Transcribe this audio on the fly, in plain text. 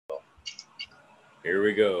Here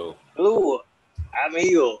we go. Hello, I'm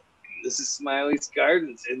Eagle. This is Smiley's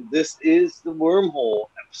Gardens, and this is the Wormhole,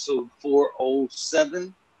 episode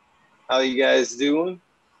 407. How you guys doing?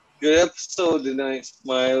 Good episode tonight,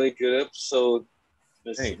 Smiley. Good episode,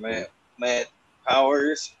 Mr. Thank you. Matt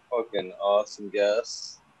Powers. Fucking awesome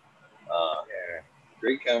guest. Yeah,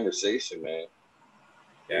 Great conversation, man.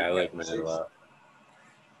 I like Matt a lot.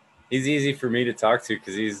 He's easy for me to talk to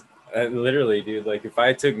because he's literally, dude. Like, if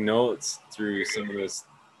I took notes through some of this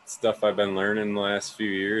stuff I've been learning the last few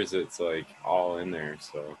years, it's like all in there.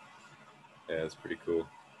 So, yeah, it's pretty cool.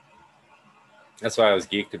 That's why I was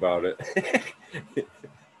geeked about it.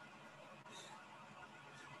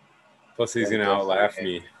 Plus, he's gonna outlaugh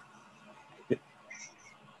me. I'm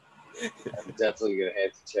definitely gonna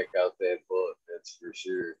have to check out that book. That's for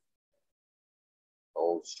sure.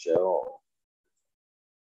 Old show.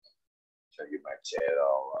 Try to get my chat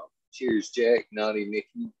all up. Cheers, Jack, Naughty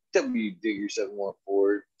Mickey, W Digger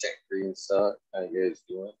 714, Jack Greenstock. How you guys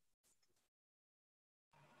doing?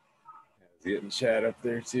 He's getting chat up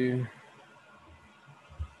there too.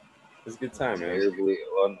 It's a good time, man. Terribly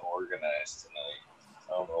unorganized tonight.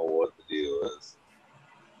 I don't know what the deal is.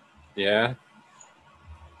 Yeah.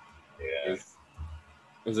 Yeah.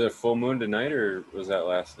 Was it a full moon tonight or was that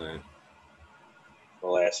last night? The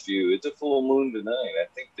last few. It's a full moon tonight. I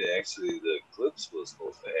think that actually the eclipse was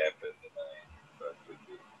supposed to happen tonight. But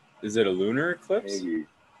Is it a lunar eclipse? maybe.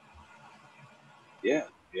 Yeah,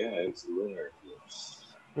 it's a lunar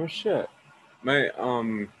eclipse. Oh shit. My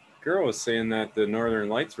girl was saying that the northern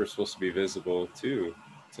lights were supposed to be visible too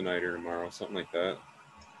tonight or tomorrow, something like that.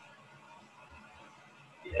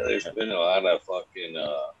 Yeah, there's been a lot of fucking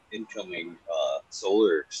incoming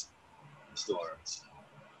solar storms,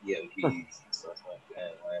 EMPs, and stuff like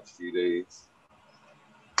that in the last few days.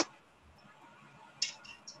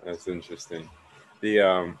 That's interesting. The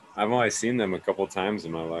I've only seen them a couple times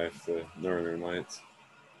in my life, the northern lights.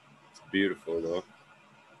 It's beautiful though.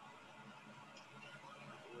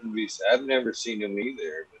 I've never seen them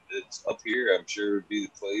either, but it's up here. I'm sure it would be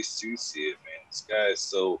the place to see it, man. The sky is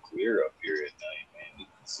so clear up here at night, man. You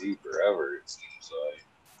can see forever, it seems like.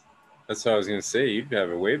 That's what I was gonna say. You'd have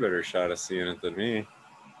a way better shot of seeing it than me.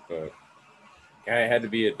 But guy, it had to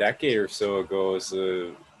be a decade or so ago. Was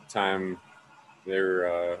the time they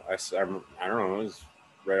were. I don't know. It was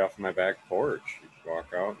right off my back porch. You'd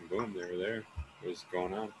walk out and boom, they were there. What was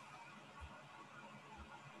going on?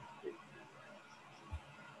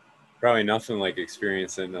 Probably nothing like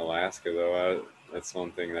experiencing in Alaska though. That's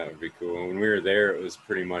one thing that would be cool. When we were there, it was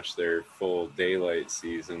pretty much their full daylight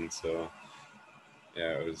season. So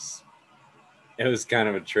yeah, it was kind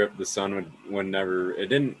of a trip. The sun would never. It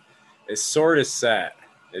didn't. It sort of set.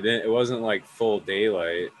 It didn't. It wasn't like full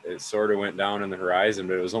daylight. It sort of went down in the horizon,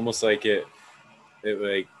 but it was almost like it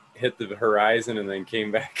like hit the horizon and then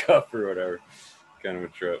came back up or whatever. Kind of a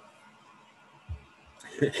trip.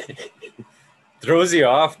 Throws you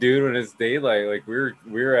off, dude, when it's daylight. Like we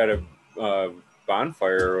were at a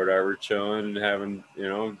bonfire or whatever, chilling and having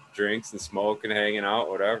drinks and smoking, hanging out,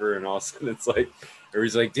 whatever, and all of a sudden it's like,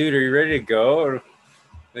 everybody's like, dude, are you ready to go? And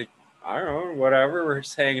like, I don't know, whatever. We're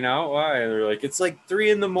just hanging out. Why? And they're like, it's like 3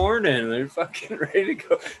 a.m. And they're fucking ready to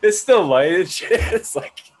go. It's still light and shit. It's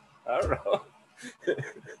like, I don't know. I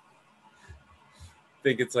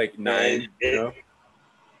think it's like 9.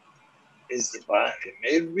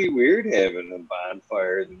 It'd be weird having a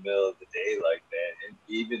bonfire in the middle of the day like that, and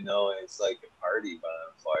even though it's like a party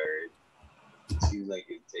bonfire, it seems like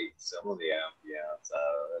it takes some of the ambiance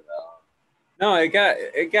out of it. No, it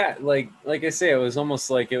got like I say, it was almost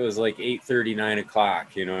like it was like 8:30, 9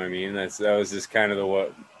 o'clock. You know what I mean? That was just kind of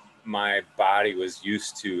what my body was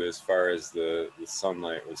used to as far as the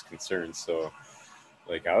sunlight was concerned. So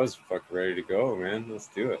like I was fucking ready to go, man. Let's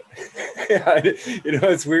do it.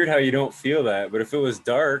 It's weird how you don't feel that, but if it was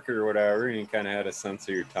dark or whatever, and you kind of had a sense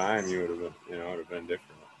of your time, you would have been, it would have been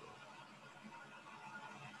different.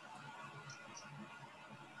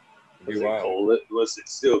 Was it cold? Was it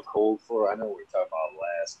still cold for? I know we're talking about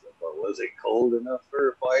Alaska, but was it cold enough for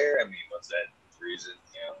a fire? I mean, was that the reason?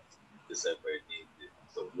 Does everybody need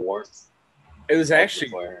the warmth? It was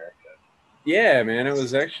actually, yeah, man. It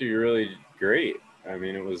was actually really great. I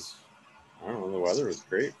mean, it was. I don't know. The weather was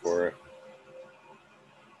great for it.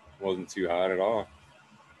 It wasn't too hot at all.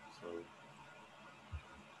 So,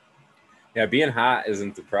 yeah, being hot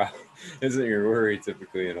isn't the problem. Isn't your worry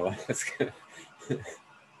typically in Alaska?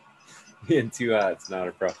 Being too hot's not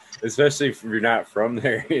a problem, especially if you're not from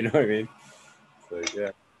there. You know what I mean? It's like,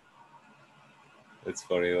 yeah, it's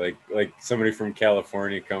funny. Like somebody from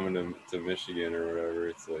California coming to Michigan or whatever.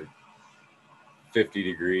 It's like 50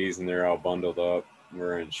 degrees and they're all bundled up.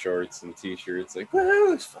 wearing shorts and t-shirts, like,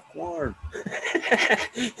 woo, it's fucking warm.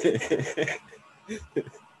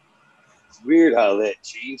 It's weird how that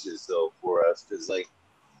changes though for us, because like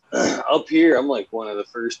up here, I'm like one of the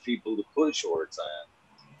first people to put shorts on.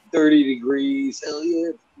 30 degrees, hell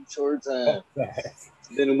yeah, put shorts on.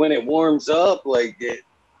 Then when it warms up, like it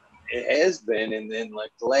has been, and then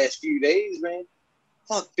like the last few days, man,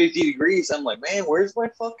 fuck 50 degrees. I'm like, man, where's my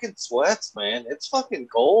fucking sweats, man? It's fucking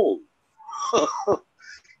cold.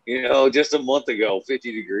 You know, just a month ago,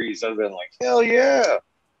 50 degrees, I'd have been like, hell yeah.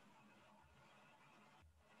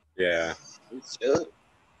 Yeah. Chill.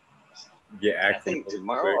 Yeah, I think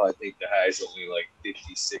tomorrow, I think the high's only like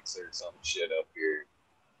 56 or some shit up here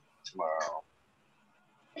tomorrow.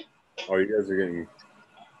 Oh, you guys are getting a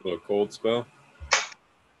little cold spell?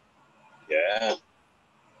 Yeah.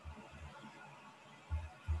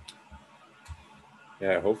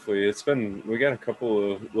 Yeah, hopefully. We got a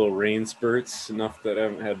couple of little rain spurts, enough that I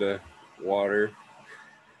haven't had to water.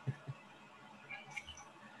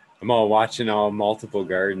 I'm all watching all multiple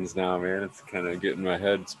gardens now, man. It's kind of getting my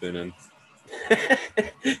head spinning.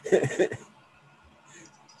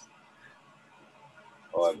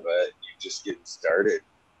 Oh, I bet you're just getting started.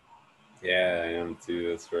 Yeah, I am too.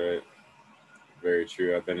 That's right. Very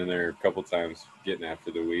true. I've been in there a couple times getting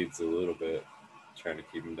after the weeds a little bit, trying to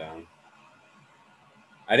keep them down.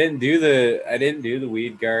 I didn't do the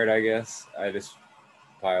weed guard, I guess. I just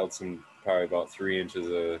piled some, probably about 3 inches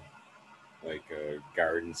of like a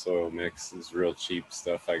garden soil mix. It's real cheap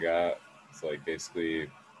stuff I got. It's like basically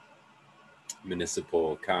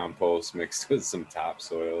municipal compost mixed with some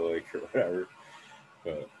topsoil, like, or whatever.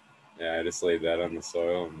 But yeah, I just laid that on the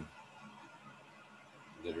soil and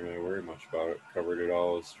didn't really worry much about it. Covered it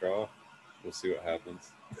all with straw. We'll see what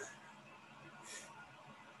happens.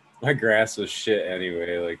 My grass was shit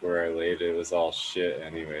anyway. Like where I laid it was all shit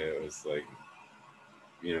anyway. It was like,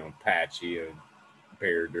 patchy and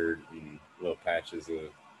bare dirt and little patches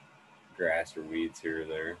of grass or weeds here or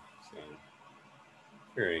there. So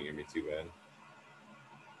sure ain't gonna be too bad.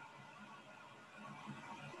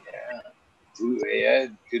 Yeah,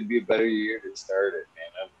 it could be a better year to start it,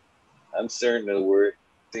 man. I'm starting to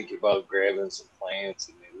think about grabbing some plants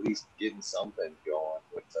and at least getting something going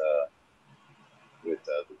with the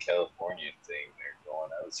Californian thing they're going.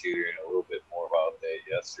 I was hearing a little bit more about that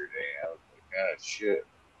yesterday. I was like, ah, shit.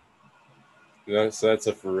 So that's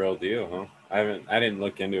a for real deal, huh? I didn't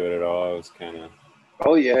look into it at all. I was kind of.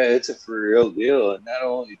 Oh yeah, it's a for real deal. And not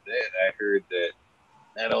only that, I heard that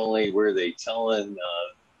not only were they telling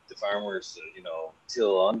the farmers,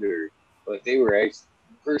 till under, but they were actually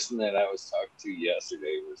the person that I was talking to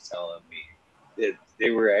yesterday was telling me that they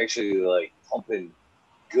were actually like pumping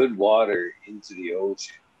good water into the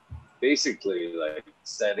ocean, basically like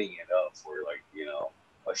setting it up for like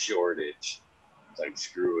a shortage. It's like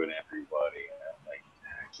screwing everybody. And I'm like,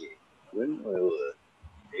 I can't. When will the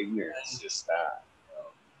ignorance just stop?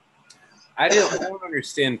 I don't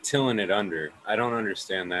understand tilling it under. I don't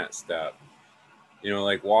understand that step.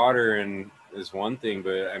 Like water and is one thing,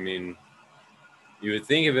 but I mean, you would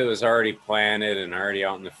think if it was already planted and already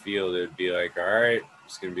out in the field, it'd be like, all right,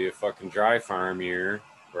 it's gonna be a fucking dry farm year.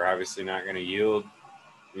 We're obviously not gonna yield.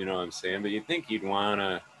 You know what I'm saying? But you'd think you'd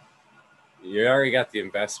wanna. You already got the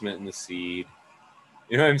investment in the seed.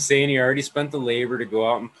 You know what I'm saying? You already spent the labor to go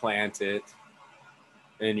out and plant it,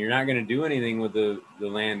 and you're not going to do anything with the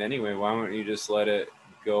land anyway. Why don't you just let it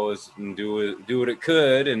go and do what it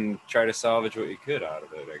could and try to salvage what you could out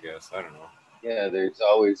of it? I guess I don't know. Yeah, there's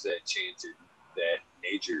always that chance that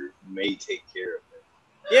nature may take care of it.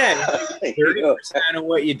 Yeah, 30% of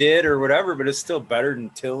what you did or whatever, but it's still better than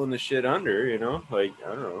tilling the shit under. Like I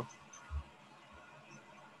don't know.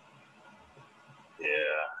 Yeah,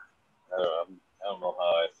 I don't know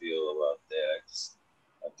how I feel about that.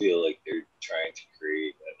 I feel like they're trying to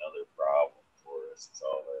create another problem for us. It's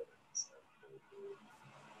all that is.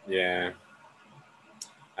 Yeah,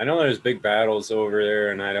 I know there's big battles over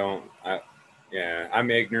there, and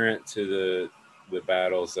I'm ignorant to the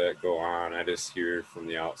battles that go on. I just hear from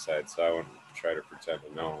the outside, so I wouldn't try to pretend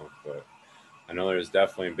to know. But I know there's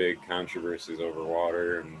definitely big controversies over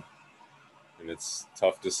water, and it's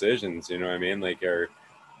tough decisions. You know what I mean? Like,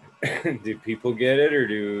 do people get it, or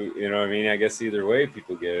do you know what I mean? I guess either way,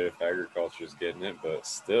 people get it if agriculture's getting it, but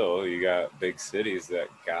still, you got big cities that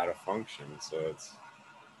gotta function. So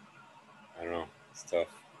I don't know. It's tough.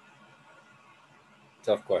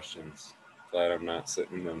 Tough questions. Glad I'm not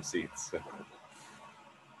sitting in them seats. So.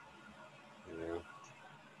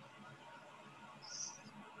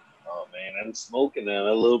 Oh man, I'm smoking on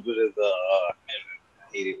a little bit of the. I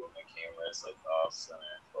hate it when my camera is like off center.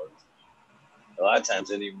 A lot of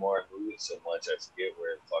times anymore, I'm moving so much I forget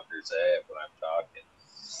where the fucker's at when I'm talking.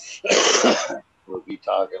 We'll be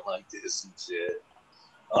talking like this and shit.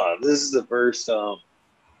 This is the first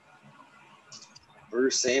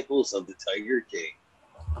samples of the Tiger King.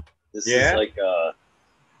 This is like yeah,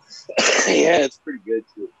 it's pretty good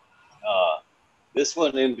too. This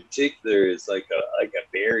one in particular is like a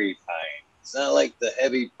berry pine. It's not like the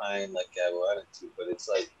heavy pine like I wanted to, but it's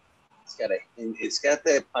like it's got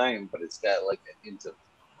that pine, but it's got like a hint of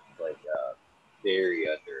like berry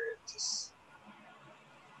under it. Just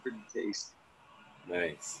pretty tasty.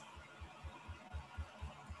 Nice.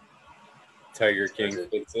 Tiger King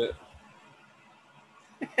fits it.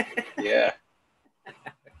 Yeah.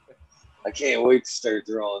 I can't wait to start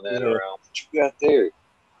throwing that around. What you got there,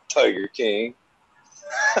 Tiger King?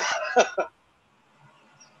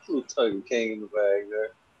 Little Tiger King in the bag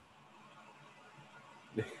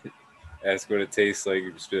there. Ask what it tastes like.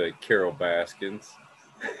 You just be like Carol Baskins.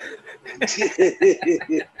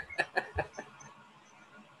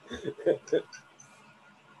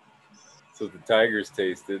 So the Tigers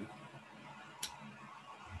tasted.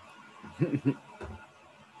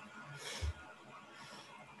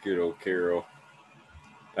 Good old Carol.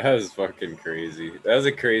 That was fucking crazy. That was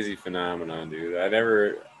a crazy phenomenon, dude. I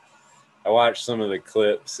watched some of the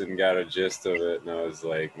clips and got a gist of it, and I was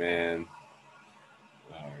like, man,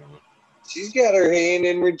 I don't know. She's got her hand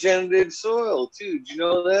in regenerative soil, too. Did you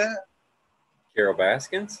know that? Carol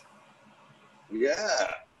Baskins?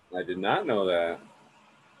 Yeah. I did not know that.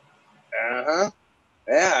 Uh-huh.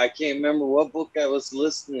 Yeah, I can't remember what book I was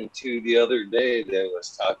listening to the other day that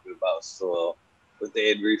was talking about soil, but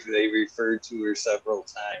they referred to her several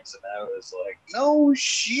times, and I was like, no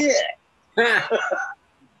shit. I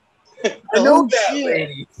know that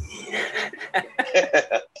lady.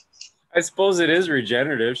 I suppose it is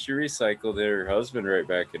regenerative. She recycled her husband right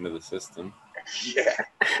back into the system. Yeah.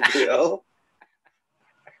 You know?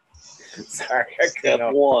 Sorry, Step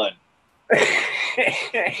one.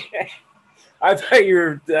 I thought you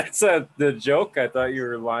were. That's the joke. I thought you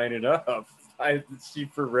were lining up. She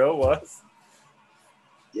for real was.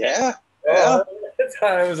 Yeah. Yeah. I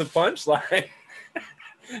thought it was a punchline.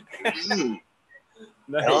 Nice.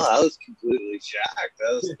 No, I was completely shocked.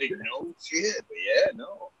 I was like, no shit. But yeah,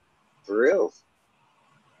 no. For real.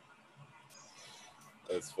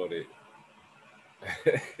 That's funny.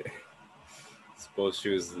 Suppose she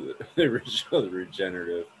was the original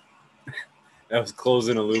regenerative. That was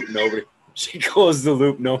closing a loop she closed the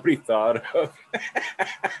loop nobody thought of.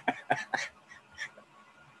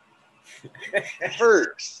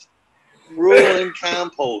 First, ruling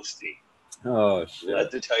composting. Oh shit. Let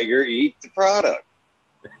the tiger eat the product.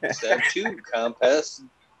 Step 2,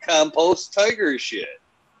 compost tiger shit.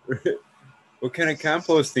 What kind of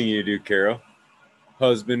composting you do, Carol?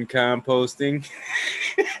 Husband composting?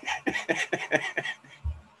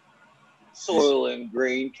 Soil and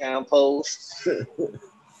grain compost.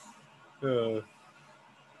 Holy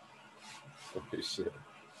shit.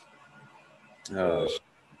 Oh,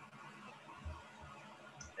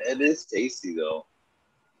 It is tasty though.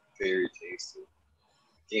 Very tasty.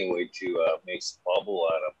 Can't wait to make some bubble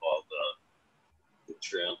out of all the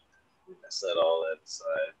trim. I set all that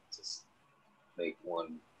aside. Just make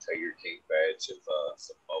one Tiger King batch of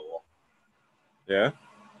some bubble. Yeah.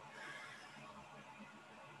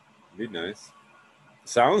 Be nice.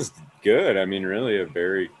 Sounds good. I mean, really, a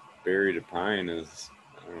berry to pine is,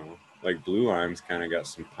 I don't know, like blue lime's kind of got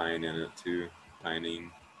some pine in it too.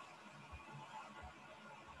 Pining.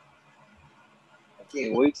 I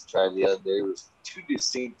can't wait to try the other day. There was 2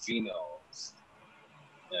 distinct phenols.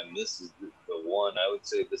 And this is the one, I would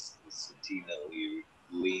say this is the sativa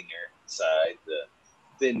leaner side, the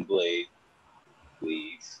thin blade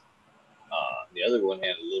leaf. The other one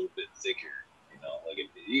had a little bit thicker, like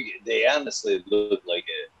they honestly look like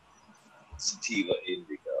a sativa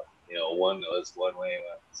indica. One was one way,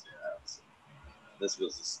 one was the other. This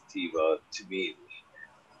was a sativa to me.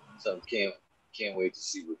 So can't wait to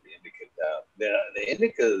see what the indica does. The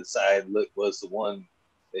indica side was the one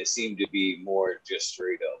that seemed to be more just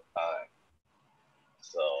straight up pine.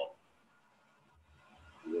 So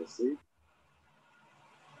we'll see.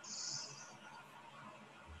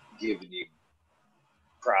 Giving you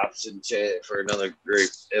props and chat for another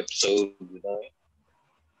great episode tonight.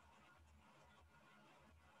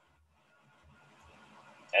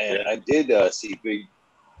 And I did see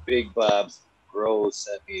Big Bob's Grow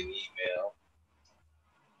sent me an email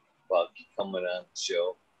about coming on the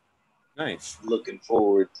show. Nice. Looking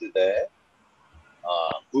forward to that.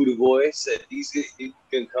 Buddha Boy said he's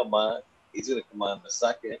gonna come on. He's gonna come on the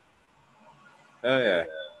second. Oh yeah. And,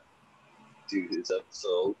 do his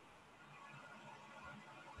episode.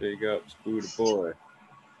 Big ups, Buddha boy.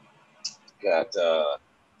 Got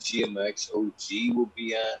GMX OG will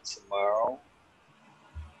be on tomorrow.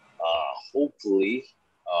 Hopefully,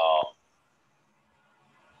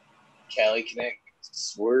 Cali Connect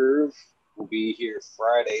Swerve will be here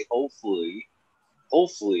Friday. Hopefully,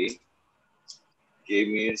 gave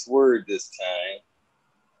me his word this time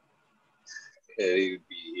that he would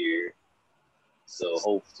be here. So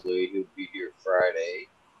hopefully he'll be here Friday,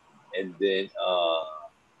 and then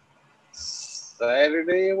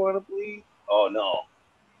Saturday I want to believe. Oh no,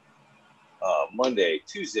 Monday,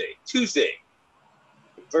 Tuesday,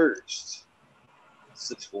 the first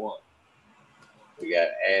 6-1. We got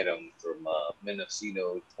Adam from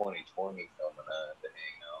Mendocino 2020 coming on to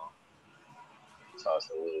hang out. Talk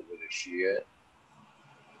a little bit of shit.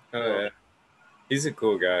 Oh, yeah. He's a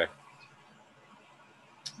cool guy.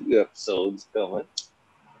 2 episodes coming.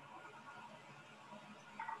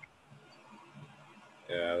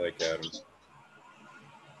 Yeah, I like Adam.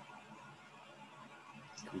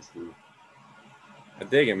 Cool. I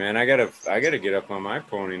dig it, man. I gotta get up on my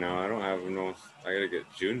pony now. I don't have no. I gotta get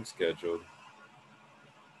June scheduled.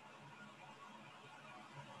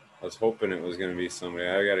 I was hoping it was gonna be somebody.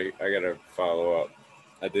 I gotta follow up.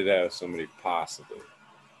 I did have somebody possibly.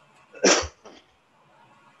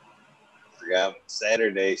 Forgot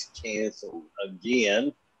Saturday's canceled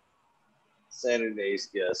again. Saturday's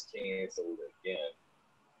guest canceled again.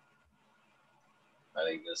 I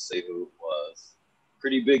ain't gonna say who it was.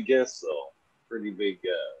 Pretty big guest though. Pretty big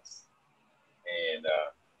guest. And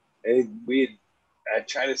I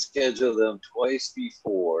tried to schedule them twice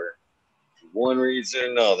before. For one reason or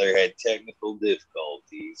another, had technical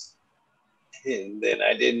difficulties. And then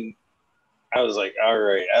I was like, all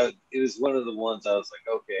right. It was one of the ones I was like,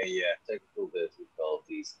 okay, yeah, technical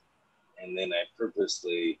difficulties. And then I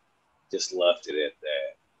purposely just left it at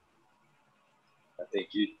that. I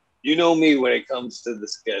think you know me when it comes to the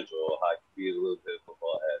schedule. I can be a little bit of a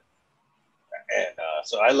ballhead. And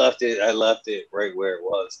so I left it right where it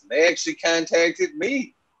was. And they actually contacted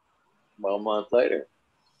me about a month later.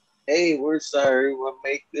 Hey, we're sorry. We'll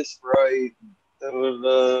make this right.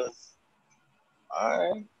 All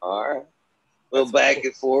right. A little back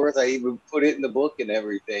and forth. I even put it in the book and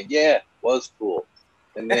everything. Yeah, was cool.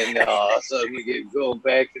 And then so we get going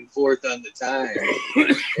back and forth on the time.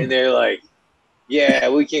 And they're like, yeah,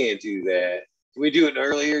 we can't do that. Can we do an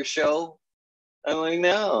earlier show? I'm like,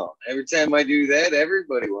 no. Every time I do that,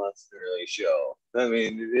 everybody wants an early show. I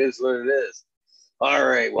mean, it is what it is. All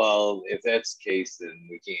right, well, if that's the case, then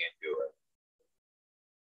we can't do it.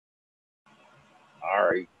 All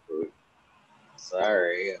right, good.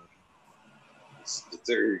 Sorry. It's the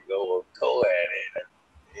third go at it.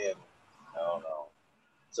 Yeah, I don't know.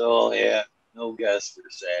 So, yeah, no guest for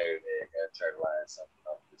Saturday. I got to try to line something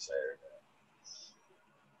up for Saturday.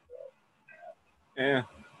 Yeah.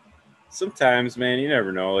 Sometimes, man, you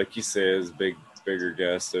never know. Like you say, as bigger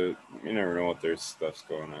guests, so you never know what their stuff's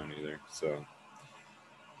going on either. So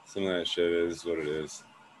some of that shit is what it is.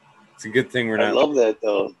 It's a good thing we're not. I love that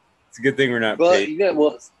though. It's a good thing we're not But paid. you know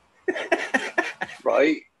what?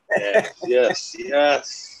 Right? Yes.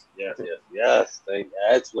 That's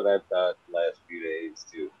what I thought the last few days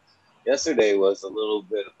too. Yesterday was a little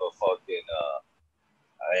bit of a fucking.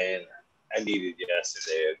 I needed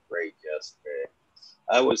yesterday. A great yesterday.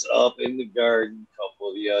 I was up in the garden. A couple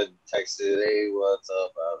of you texted, hey, what's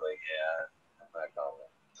up? I was like, yeah, I'm not coming.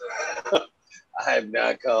 I'm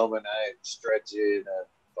not coming. I'm stretching. I'm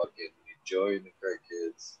fucking enjoying the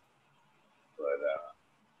crickets. But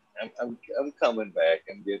I'm coming back.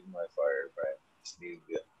 I'm getting my fire back. Just need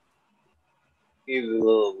a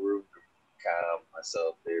little room to calm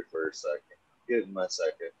myself there for a second. Getting my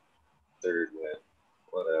second, third win,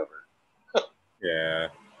 whatever. Yeah.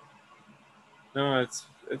 No,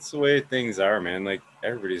 it's the way things are, man. Like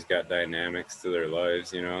everybody's got dynamics to their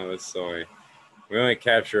lives, you know. We only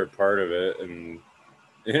capture a part of it, and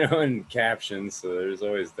in captions. So there's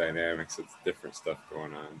always dynamics. It's different stuff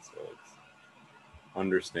going on, so it's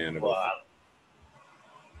understandable.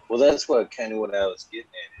 Well, that's what I was getting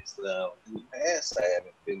at is in the past I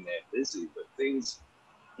haven't been that busy, but things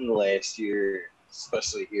in the last year,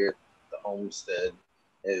 especially here at the homestead,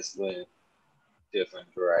 has went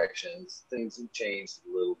different directions. Things have changed a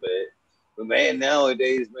little bit. But man,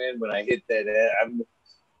 nowadays, man, when I hit that,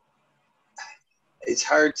 it's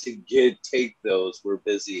hard to take those "we're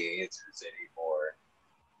busy" answers anymore.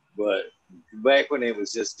 But back when it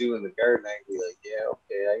was just doing the garden, I'd be like, yeah,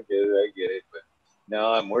 okay, I get it. But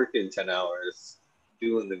now I'm working 10 hours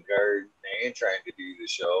doing the garden and trying to do the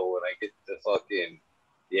show. When I get the fucking,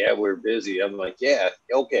 yeah, we're busy. I'm like, yeah,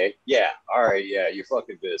 okay, yeah, all right, yeah, you're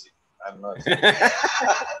fucking busy. I'm not.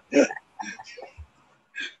 Yeah.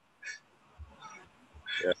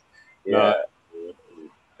 Yeah.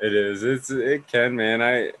 It is. It can, man.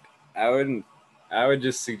 I would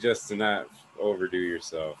just suggest to not overdo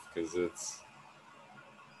yourself because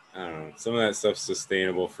I don't know. Some of that stuff's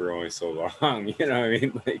sustainable for only so long. You know what I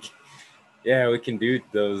mean? Like, yeah, we can do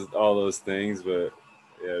all those things, but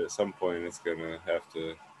yeah, at some point it's gonna have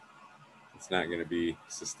to. It's not gonna be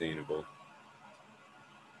sustainable.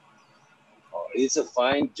 Oh, it's a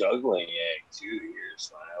fine juggling act too. Here,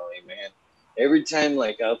 Smiley, man. Every time,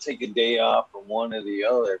 like, I'll take a day off from one or the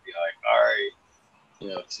other, be like, all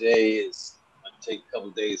right, today is. I'm gonna take a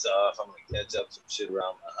couple days off. I'm gonna catch up some shit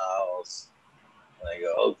around the house. And I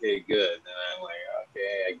go, okay, good. And I'm like,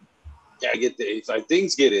 okay, I get the if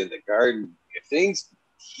things get in the garden, if things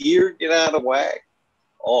here get out of whack,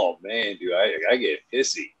 oh man, dude, I get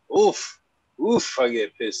pissy. Oof, I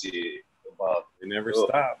get pissy about. They never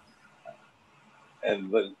stop.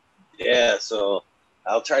 But yeah, so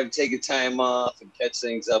I'll try to take a time off and catch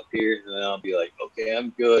things up here, and then I'll be like, okay,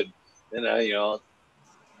 I'm good. Then I,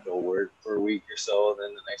 go work for a week or so.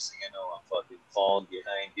 Then the next thing I know, I'm fucking falling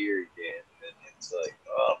behind here again. And it's like,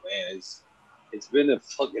 oh man, it's been a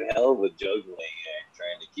fucking hell of a juggling act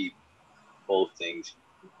trying to keep both things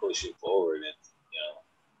pushing forward. And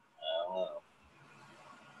I don't know.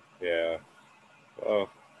 Yeah. Well,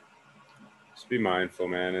 just be mindful,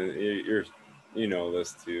 man. And you know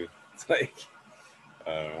this too. It's like, I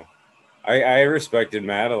don't know. I respected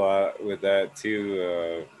Matt a lot with that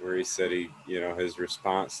too, where he said his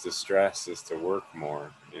response to stress is to work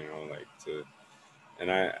more,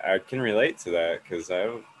 and I can relate to that because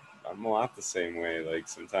I'm a lot the same way. Like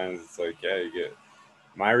sometimes it's like, yeah,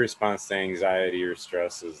 my response to anxiety or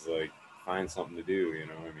stress is like find something to do, you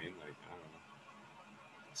know what I mean? Like, I don't know,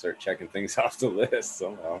 start checking things off the list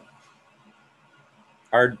somehow.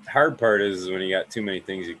 Hard part is when you got too many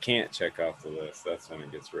things you can't check off the list. That's when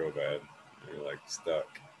it gets real bad. You're like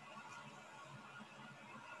stuck.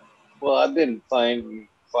 Well, I've been finding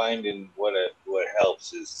what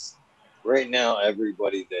helps is right now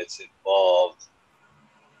everybody that's involved,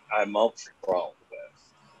 I'm up front with.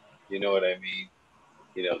 You know what I mean?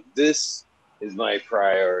 This is my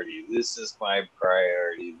priority. This is my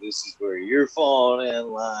priority. This is where you're falling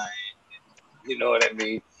in line. You know what I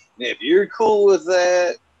mean? And if you're cool with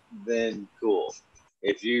that, then cool.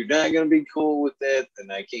 If you're not going to be cool with that,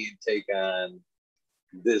 then I can't take on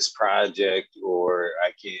this project or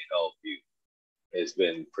I can't help you. It's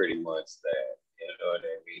been pretty much that. You know what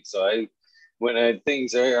I mean? So when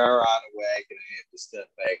things are out of whack and I have to step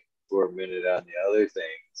back for a minute on the other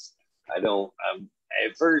things,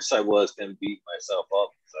 at first I was going to beat myself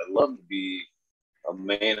up because I love to be a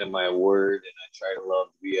man of my word and I try to love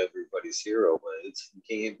to be everybody's hero, but you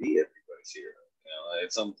can't be everybody's hero.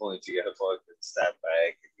 At some point you got to fucking step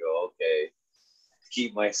back and go, okay,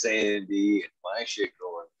 keep my sanity and my shit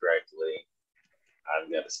going correctly.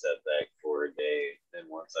 I've got to step back for a day. Then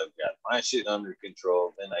once I've got my shit under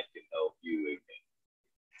control, then I can help you again.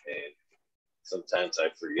 And sometimes I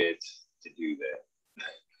forget to do that.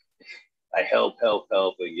 I help,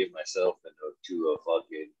 and get myself into a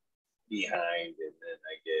fucking behind, and then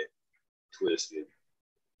I get twisted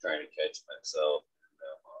trying to catch myself.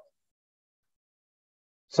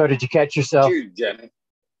 So did you catch yourself? Cheers, Jenny.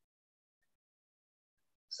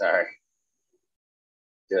 Sorry.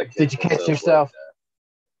 Did you catch yourself?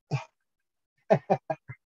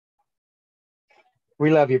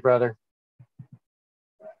 We love you, brother.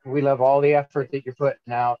 We love all the effort that you're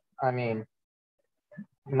putting out. I mean,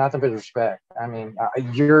 nothing but respect. I mean,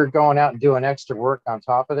 you're going out and doing extra work on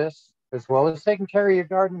top of this, as well as taking care of your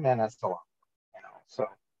garden, and that's a lot.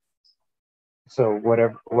 So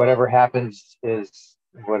whatever happens is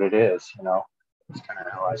what it is. It's kind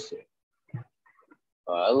of how I see it.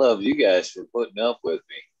 I love you guys for putting up with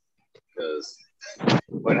me, because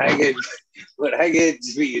when I get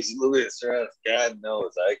to be a little bit stressed, God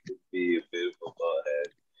knows I could be a bit of a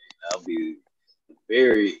butthead. I'll be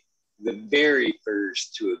the very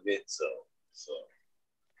first to admit so.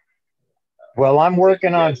 Well, I'm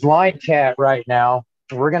working on Blind Cat right now.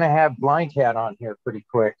 We're gonna have Blind Cat on here pretty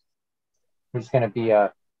quick. He's gonna be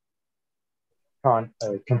a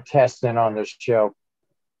contestant on this show.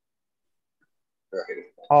 Right.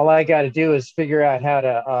 All I got to do is figure out how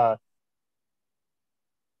to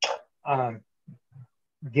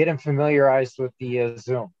get him familiarized with the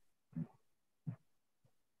Zoom.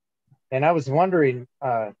 And I was wondering,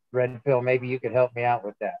 Red Pill, maybe you could help me out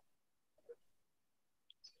with that.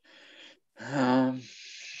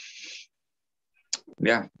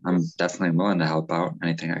 Yeah, I'm definitely willing to help out.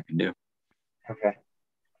 Anything I can do. Okay.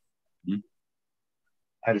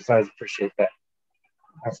 I decided to appreciate that.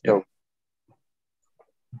 That's dope.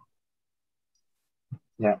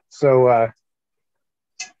 Yeah. So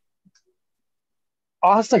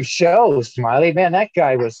awesome show, Smiley. Man, that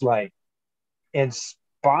guy was like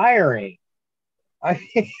inspiring. I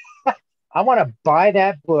mean, I want to buy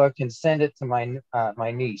that book and send it to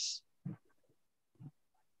my niece.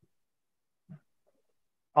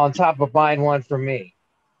 On top of buying one for me,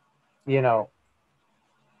 you know.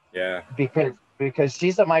 Yeah. Because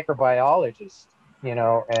she's a microbiologist, you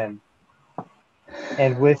know,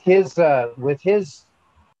 and with his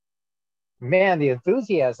man, the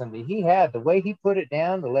enthusiasm that he had, the way he put it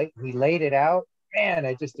down, the way he laid it out, man,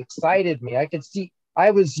 it just excited me. I could see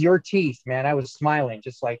I was your teeth, man. I was smiling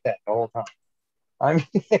just like that the whole time. I mean,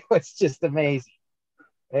 it was just amazing.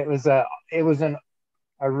 It was a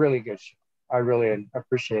really good show. I really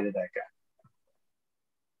appreciated that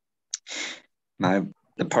guy.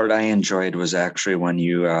 The part I enjoyed was actually when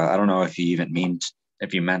you I don't know if you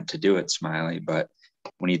meant to do it, Smiley, but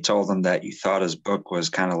when you told him that you thought his book was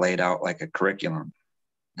kind of laid out like a curriculum,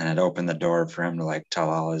 and it opened the door for him to like tell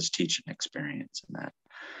all his teaching experience and that.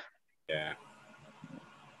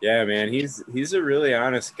 Yeah, man, he's a really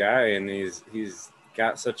honest guy, and he's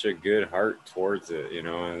got such a good heart towards it, you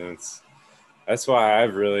know, and that's why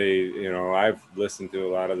I've really, you know, I've listened to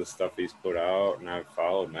a lot of the stuff he's put out, and I've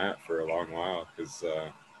followed Matt for a long while because,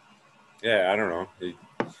 I don't know,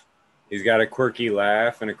 he's got a quirky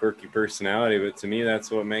laugh and a quirky personality, but to me, that's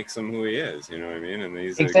what makes him who he is, you know what I mean? And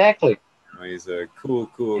he's he's a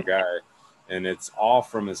cool guy, and it's all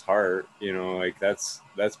from his heart, you know, like that's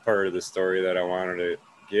part of the story that I wanted to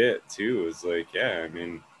get too, is like, yeah, I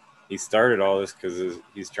mean, he started all this because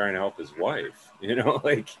he's trying to help his wife, you know,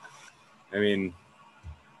 like, I mean,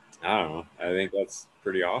 I don't know. I think that's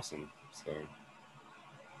pretty awesome. So,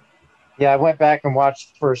 yeah, I went back and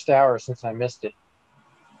watched the first hour since I missed it,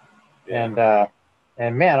 and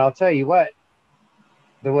man, I'll tell you what,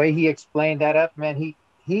 the way he explained that up, man,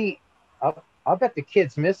 I'll bet the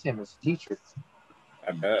kids miss him as a teacher.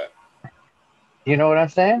 I bet. You know what I'm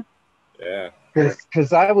saying? Yeah.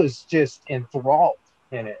 Because I was just enthralled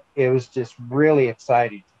in it. It was just really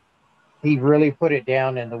exciting. He really put it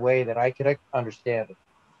down in the way that I could understand it.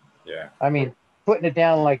 Yeah. I mean, putting it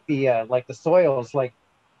down like the soils, like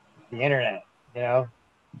the internet, you know?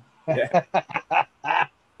 Yeah.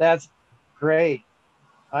 That's great.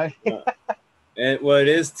 And well, it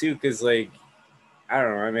is too, because like, I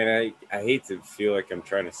don't know. I mean, I hate to feel like I'm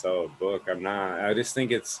trying to sell a book. I'm not. I just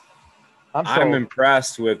think I'm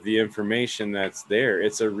impressed with the information that's there.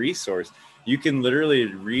 It's a resource. You can literally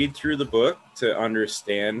read through the book to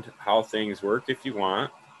understand how things work if you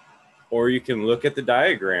want, or you can look at the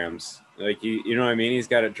diagrams. Like you know what I mean? He's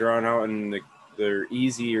got it drawn out, and there are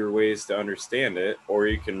easier ways to understand it, or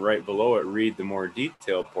you can right below it read the more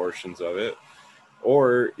detailed portions of it,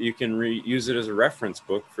 or you can use it as a reference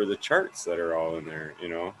book for the charts that are all in there, you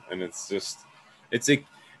know. And it's just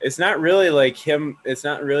it's not really like him. It's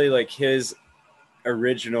not really like his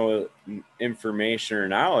original information or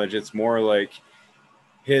knowledge. It's more like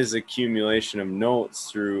his accumulation of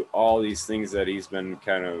notes through all these things that he's been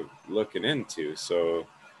kind of looking into. So,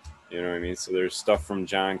 you know what I mean? So there's stuff from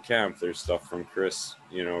John Kemp, there's stuff from Chris,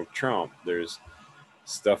 you know, Trump, there's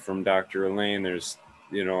stuff from Dr. Elaine, there's,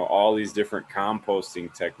 you know, all these different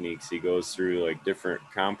composting techniques. He goes through like different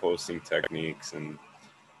composting techniques, and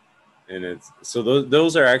it's so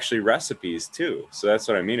those are actually recipes too. So that's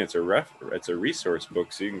what I mean. It's a resource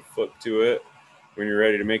book, so you can flip to it when you're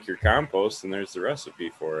ready to make your compost, and there's the recipe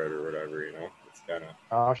for it or whatever, you know. It's kind of,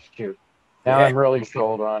 oh shoot, now I'm really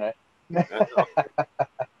sold on it.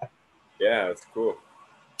 Yeah, it's cool.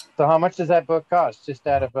 So how much does that book cost, just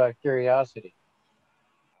out of curiosity?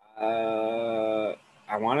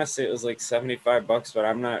 I want to say it was like $75, but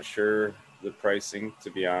I'm not sure the pricing,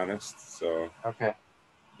 to be honest. So okay,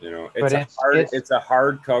 you know, it's a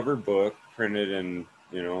hardcover book, printed and,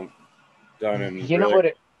 you know, done in. You know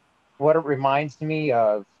what it reminds me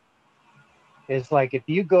of is, like, if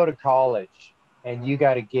you go to college and you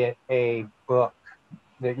got to get a book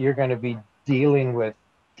that you're going to be dealing with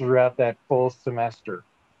throughout that full semester.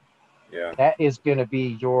 Yeah, that is going to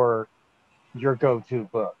be your go-to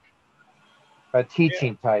book, a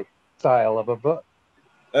teaching type style of a book.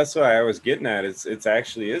 That's what I was getting at. It's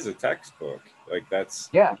actually is a textbook. Like that's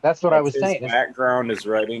what I was his saying. Background is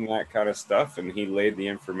writing that kind of stuff, and he laid the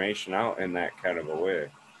information out in that kind of a way.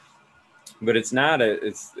 But it's not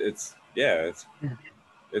it's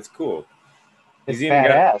cool. It's He's even badass.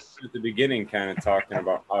 got at the beginning kind of talking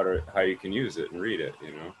about how you can use it and read it,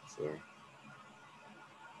 you know. So,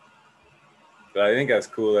 but I think that's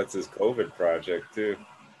cool. That's his COVID project too.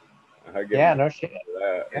 I get Yeah, my no shit. for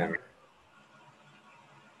that. Yeah. And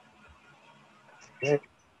Good.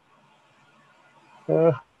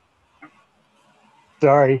 Uh,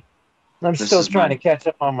 sorry. I'm This still is trying my to catch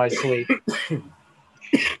up on my sleep.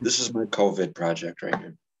 this is my COVID project right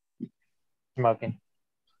here. Smoking.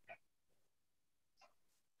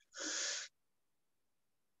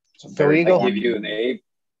 It's a So very Eagle? I give you an A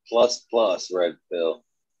plus plus, Red Pill.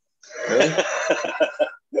 really?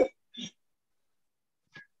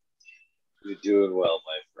 You're doing well,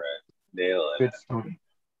 my friend. Nailing Good it. student.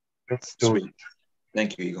 Good Sweet. student.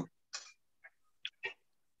 Thank you, Eagle.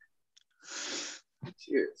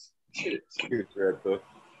 Cheers. Cheers. Cheers, Red Bull.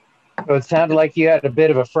 So it sounded like you had a bit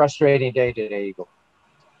of a frustrating day today, Eagle.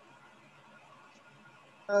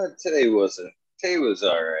 Today wasn't. Today was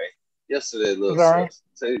all right. Yesterday a little Was all right?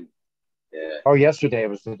 stressful. Today, yeah. Oh, yesterday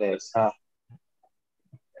was the day.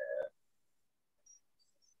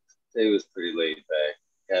 Today was pretty laid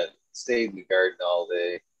back. Stayed in the garden all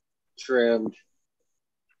day, trimmed,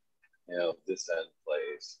 this end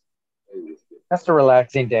place. It was good. That's a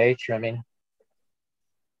relaxing day, trimming.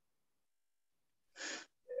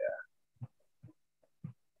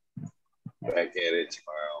 Back at it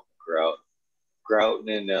tomorrow.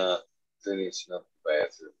 Grouting and finishing up the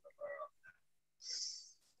bathroom tomorrow.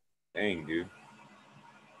 Dang, dude.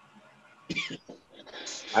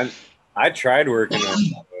 I tried working on.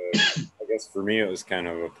 I guess for me it was kind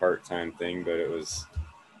of a part-time thing, but it was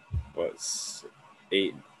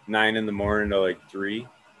 8, 9 in the morning to like 3.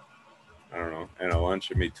 I don't know, and a lunch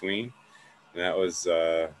in between. And that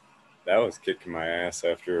was kicking my ass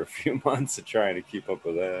after a few months of trying to keep up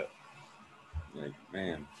with that. Like,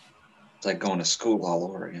 man. It's like going to school all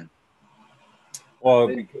over again. Well,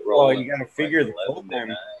 Then you got to figure the full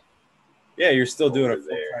time. Yeah, you're still doing a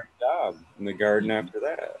full-time job in the garden after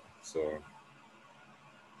that. So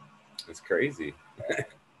it's crazy.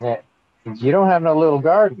 Yeah. You don't have no little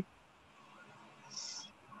garden.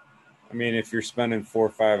 I mean, if you're spending 4 or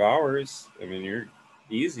 5 hours, I mean, you're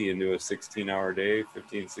easy into a 16-hour day,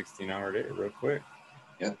 15, 16-hour day real quick.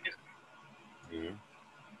 Yep. You know,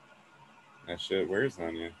 that shit wears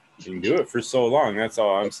on you. You can do it for so long. That's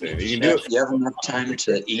all I'm saying. You can do it. You have enough time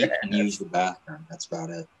to eat and use the bathroom. That's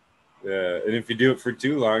about it. Yeah, and if you do it for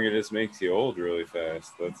too long, it just makes you old really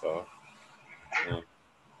fast. That's all. Yeah.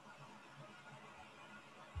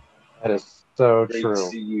 That is so Great true. to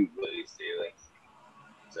see you, buddy, Staley.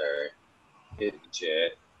 Sorry. Hit the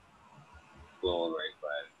chat. Blowing right by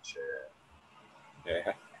the chat.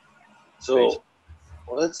 Yeah. So,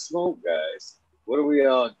 let's smoke, guys. What are we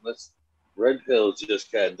on? Red Pill just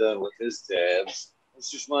got done with his tabs.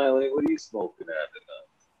 Mr. Smiley, what are you smoking at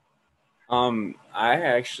tonight? I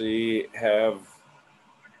actually have.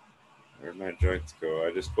 Where'd my joints go?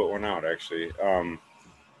 I just put one out actually.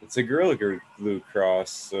 It's a Gorilla Glue cross,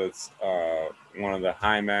 so it's one of the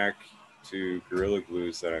Hymac to Gorilla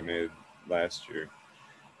Glues that I made last year.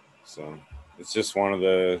 So it's just one of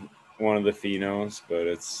the phenos, but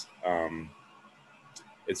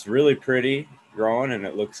it's really pretty growing, and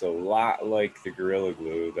it looks a lot like the Gorilla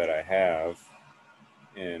Glue that I have.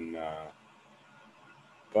 And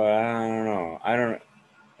but I don't know.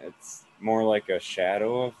 It's more like a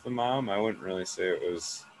shadow of the mom. I wouldn't really say it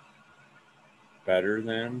was better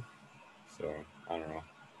than. So I don't know.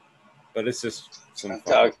 But it's just some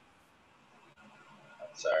fun. I'm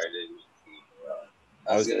sorry, I didn't mean to interrupt.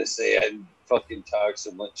 I was gonna say I fucking talk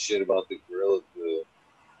so much shit about the Gorilla Glue.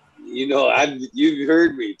 You've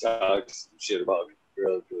heard me talk some shit about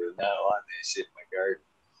Gorilla Glue. Not on that shit in my garden.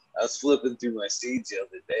 I was flipping through my seeds the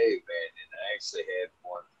other day, man, and I actually had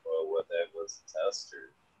one for what that was a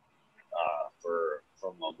tester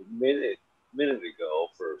from a minute ago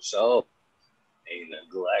for shelf in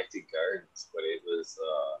Galactic Gardens, but it was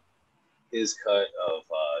his cut of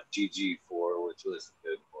GG4, which was a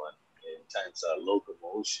good one, and times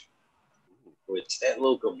Locomotion, which that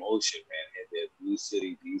Locomotion, man, had that Blue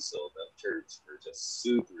City Diesel. Them turds were just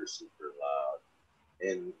super, super loud.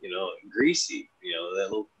 And, greasy, that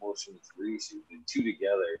Locomotion was greasy. The two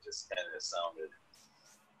together just kind of sounded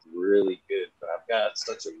really good. But I've got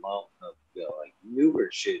such a mountain of, newer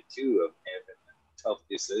shit, too, of having a tough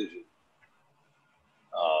decision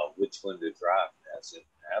which one to drop.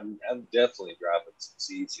 I'm definitely dropping some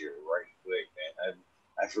seeds here right quick, man.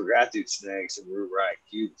 I forgot to snag some Root Rock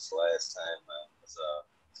cubes last time I was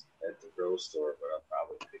at the grocery store, but I'll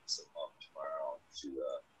probably pick some up tomorrow to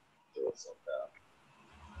throw some down.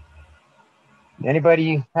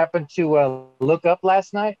 Anybody happen to look up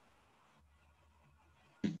last night?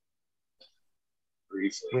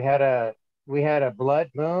 Briefly. We had a blood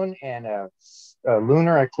moon and a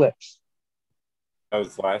lunar eclipse. That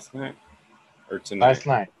was last night or tonight? Last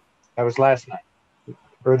night. That was last night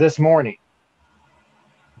or this morning,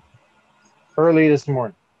 early this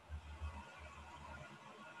morning.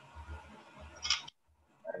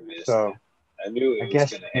 I missed So it. I knew it I was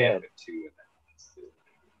guess going to you did. happen too. And I missed it.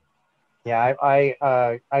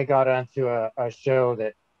 Yeah, I got onto a show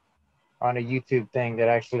that on a YouTube thing that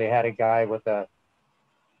actually had a guy with a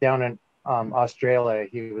down in Australia.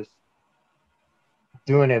 He was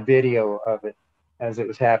doing a video of it as it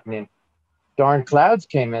was happening. Darn clouds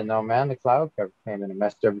came in though, man. The cloud cover came in and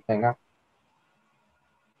messed everything up.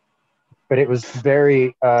 But it was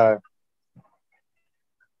very I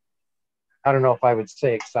don't know if I would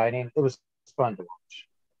say exciting. It was fun to watch.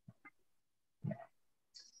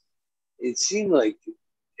 It seemed like,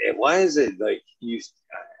 why is it like you?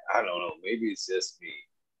 I don't know. Maybe it's just me.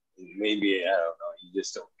 Maybe I don't know. You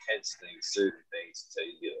just don't catch certain things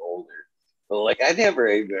until you get older. But like, I never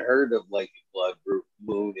even heard of like a blood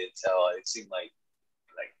moon until it seemed like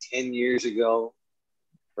 10 years ago,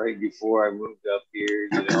 right before I moved up here.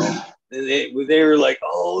 You know, and they were like,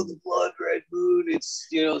 "Oh, the blood red moon. It's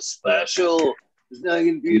special. There's not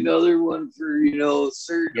going to be another one for a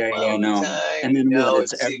certain amount of time." And then now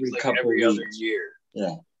it's it every seems like couple every other weeks. year.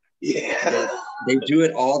 Yeah. Yeah. They do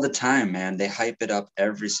it all the time, man. They hype it up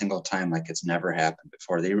every single time like it's never happened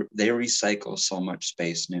before. They recycle so much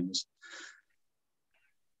space news.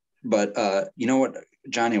 But you know what,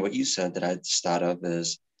 Johnny, what you said that I just thought of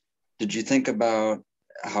is, did you think about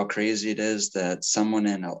how crazy it is that someone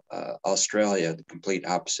in Australia, the complete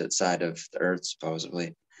opposite side of the earth,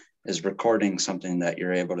 supposedly, is recording something that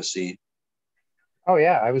you're able to see? Oh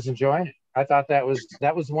yeah, I was enjoying it. I thought that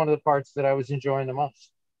was one of the parts that I was enjoying the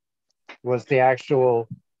most, was the actual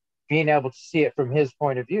being able to see it from his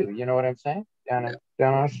point of view. You know what I'm saying? Down in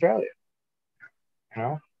Australia.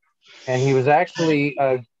 And he was actually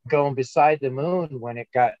going beside the moon when it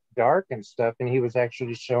got dark and stuff, and he was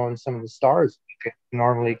actually showing some of the stars you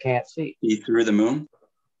normally can't see. See through the moon?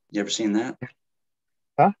 You ever seen that?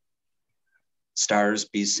 Huh? Stars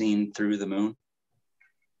be seen through the moon?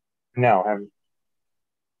 No, I haven't.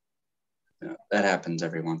 Yeah, that happens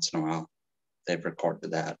every once in a while. They've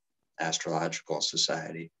recorded that. Astrological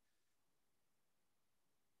Society.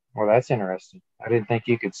 Well, that's interesting. I didn't think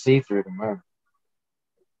you could see through the moon.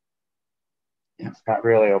 Yeah. It's not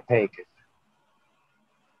really opaque.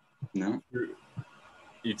 No.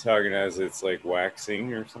 You talking as it's like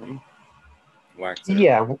waxing or something? Waxing?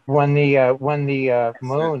 Yeah, when the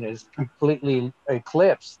moon is completely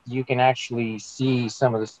eclipsed, you can actually see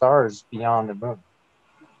some of the stars beyond the moon.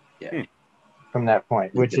 Yeah. From that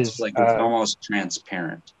point, which it's is like it's almost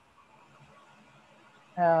transparent.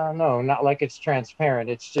 No, not like it's transparent.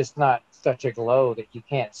 It's just not such a glow that you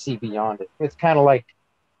can't see beyond it. It's kind of like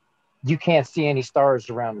you can't see any stars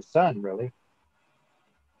around the sun, really.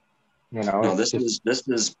 No, this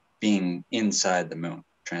is being inside the moon,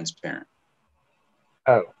 transparent.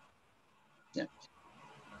 Oh. Yeah.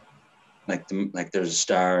 Like there's a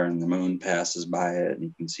star and the moon passes by it, and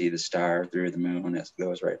you can see the star through the moon as it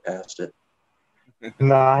goes right past it.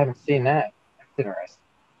 No, I haven't seen that. That's interesting.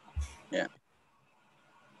 Yeah.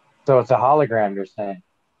 So it's a hologram, you're saying?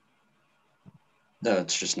 No,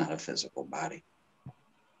 it's just not a physical body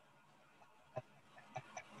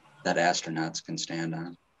that astronauts can stand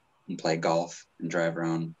on and play golf and drive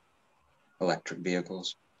around electric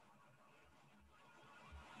vehicles.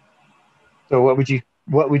 So what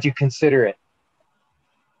would you consider it?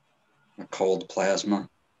 A cold plasma.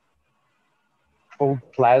 Cold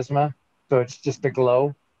plasma? So it's just a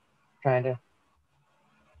glow, kind of?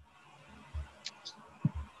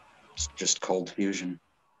 It's just cold fusion.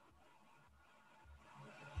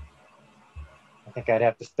 I think I'd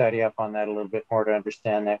have to study up on that a little bit more to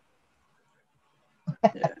understand that.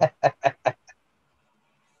 Yeah.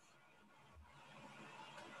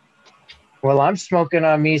 Well, I'm smoking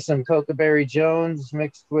on me some Coca-Berry Jones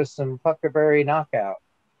mixed with some Puckerberry Knockout.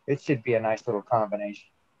 It should be a nice little combination.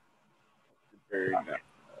 Very nice.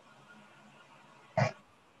 Is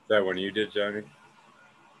that one you did, Johnny?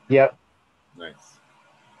 Yep. Nice.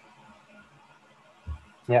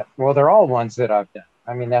 Yep. Well, they're all ones that I've done.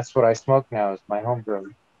 I mean, that's what I smoke now is my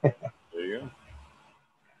homegrown. There you go.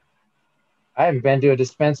 I haven't been to a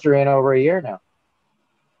dispensary in over a year now.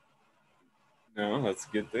 No, that's a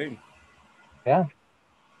good thing. Yeah.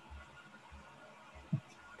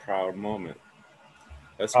 Proud moment.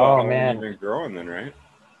 That's about how long man. you've been growing then, right?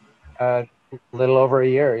 A little over a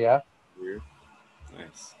year, yeah. Weird.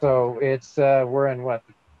 Nice. So it's we're in what?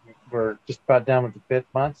 We're just about done with the 5th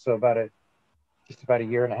month, so just about a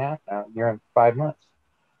year and a half now, year and 5 months.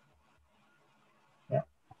 Yeah.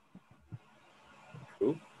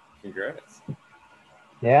 Cool. Congrats.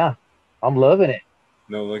 Yeah. I'm loving it.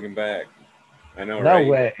 No looking back. I know, No right?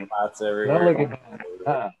 way. Spots everywhere. No looking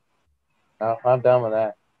back. No, I'm done with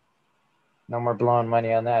that. No more blowing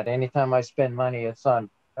money on that. Anytime I spend money, it's on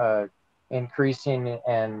increasing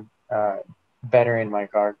and bettering my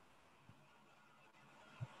car.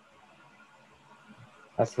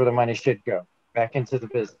 That's where the money should go, back into the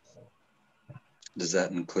business. Does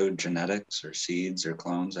that include genetics or seeds or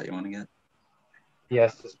clones that you want to get?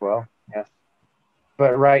 Yes, as well. Yes,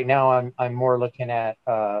 but right now I'm more looking at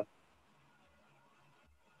to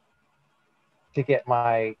get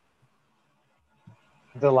the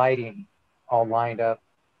lighting all lined up,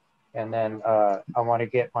 and then I want to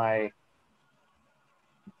get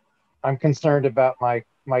I'm concerned about my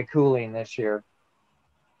cooling this year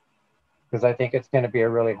because I think it's going to be a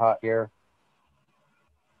really hot year.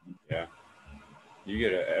 Yeah. You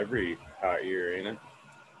get it every hot year, ain't it?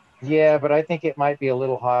 Yeah, but I think it might be a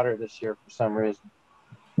little hotter this year for some reason.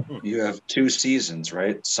 You have 2 seasons,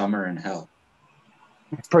 right? Summer and hell.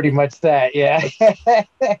 Pretty much that, yeah.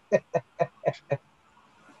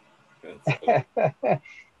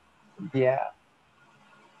 Yeah.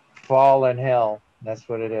 Fall and hell. That's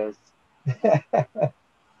what it is.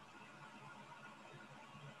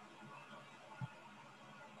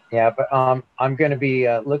 Yeah, but I'm going to be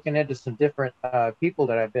looking into some different people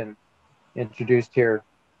that I've been introduced here.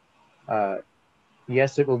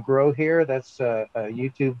 Yes, it will grow here. That's a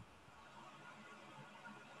YouTube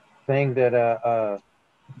thing that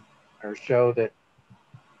or show that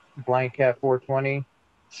Blind Cat 420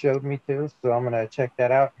 showed me to. So I'm gonna check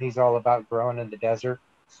that out. He's all about growing in the desert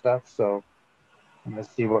stuff. So I'm gonna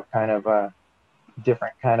see what kind of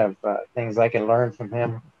different kind of things I can learn from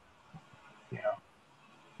him. You know,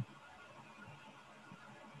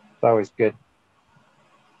 it's always good.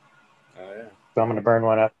 Oh yeah. So I'm gonna burn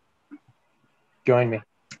one up. Join me.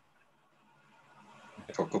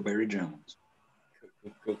 Cocoberry Jones.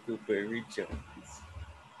 Cocoberry Jones.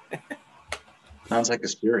 Sounds like a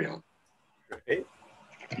cereal. Right?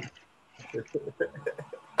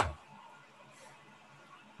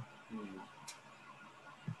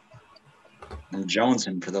 And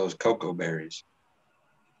Joneson for those cocoa berries.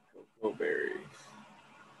 Cocoa berries.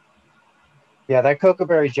 Yeah, that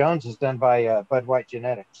Cocoberry Jones is done by Bud White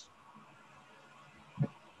Genetics.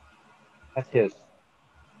 That's his.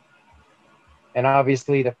 And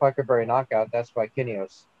obviously the Puckerberry Knockout, that's by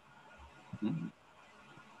Kineos. Mm-hmm.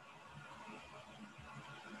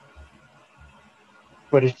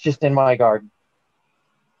 But it's just in my garden.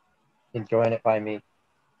 Enjoying it by me.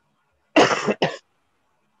 So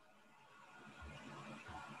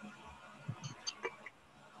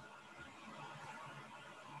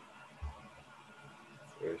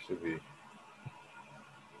it should be.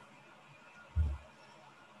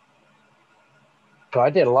 So I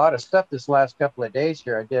did a lot of stuff this last couple of days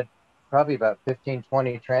here. I did probably about 15,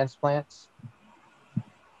 20 transplants.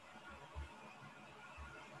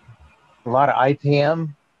 A lot of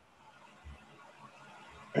IPM.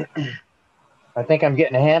 I think I'm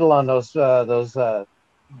getting a handle on those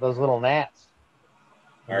little gnats.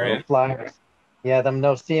 All right. Little flies. Yeah, them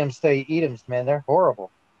no see them, stay eat 'em, man. They're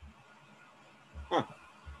horrible. Huh.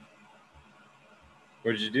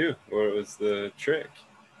 What did you do? What was the trick?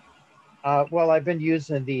 Well, I've been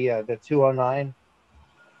using the 209,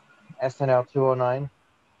 SNL 209,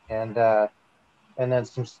 and then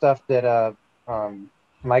some stuff that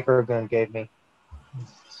Microgoon gave me.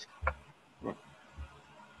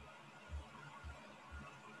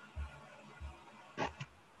 I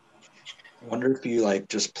wonder if you like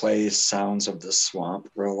just play sounds of the swamp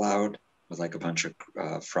real loud with like a bunch of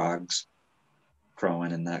frogs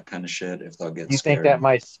crowing and that kind of shit, if they'll get You scared. think that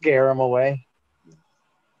might scare them away?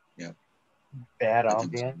 Yep. Bad I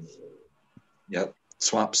think ambience. so. Yep.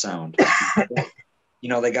 Swamp sound. You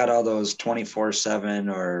know, they got all those 24/7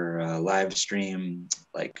 or live stream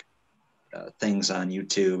like things on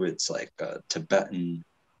YouTube. It's like Tibetan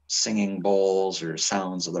singing bowls or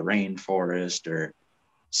sounds of the rainforest or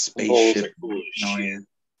spaceship noise.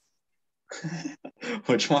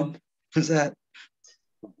 Which one was that?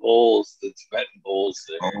 Bowls, the Tibetan bowls.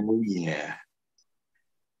 Oh yeah,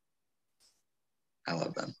 I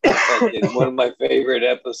love them. One of my favorite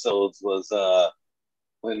episodes was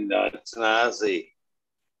when Tanasi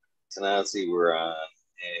were on,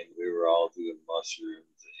 and we were all doing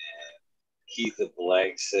mushrooms, and Keith of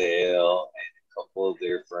Black Sail and a couple of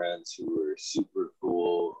their friends who were super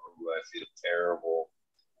cool, who I feel terrible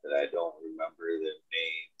that I don't remember their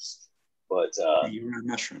names. But You were on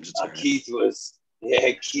mushrooms. Keith was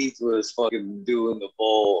fucking doing the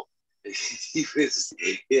bowl. He was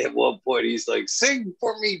at one point he's like, "Sing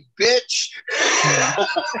for me, bitch."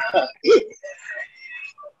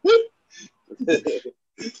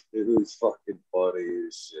 It was fucking funny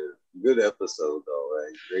as shit. Good episode though,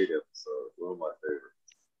 right? Great episode. One of my favorites.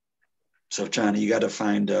 So Johnny, you got to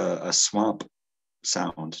find a swamp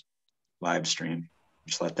sound live stream.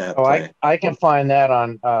 Just let that play. I can find that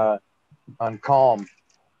on Calm.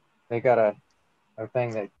 They got a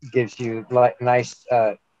thing that gives you like nice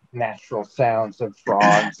natural sounds of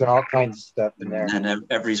frogs and all kinds of stuff in there. And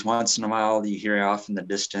every once in a while, you hear off in the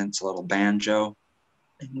distance a little banjo.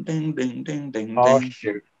 Ding, ding, ding, ding, ding, Oh, ding.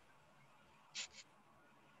 shoot.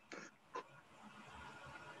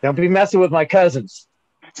 Don't be messing with my cousins.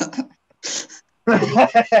 I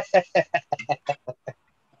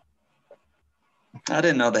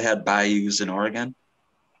didn't know they had bayous in Oregon.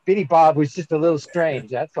 Bitty Bob was just a little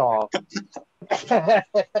strange, that's all.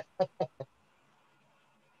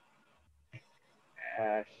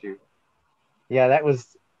 Shoot. Yeah, that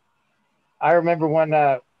was. I remember when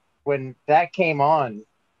that came on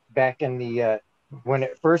back in the when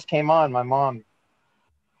it first came on. My mom,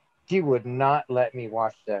 she would not let me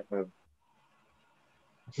watch that movie.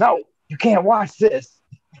 No, you can't watch this.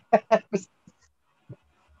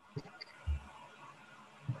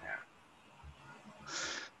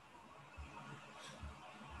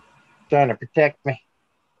 Trying to protect me,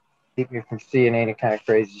 keep me from seeing any kind of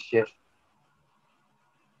crazy shit.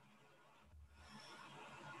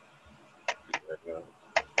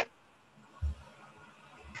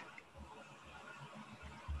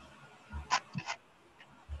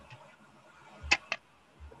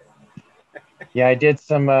 Yeah, I did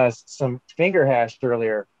some finger hash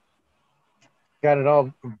earlier. Got it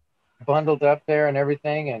all bundled up there and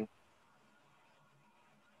everything, and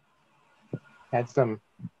had some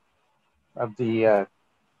of the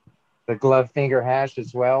glove finger hash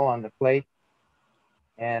as well on the plate,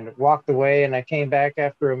 and walked away. And I came back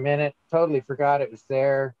after a minute, totally forgot it was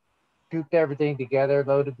there, scooped everything together,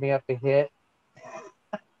 loaded me up a hit.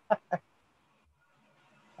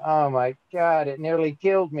 Oh my God, it nearly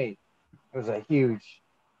killed me. It was a huge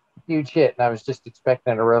hit, and I was just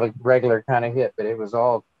expecting a regular kind of hit, but it was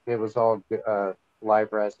all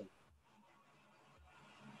live resin.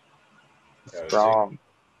 Strong.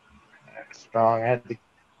 I had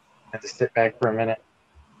to sit back for a minute.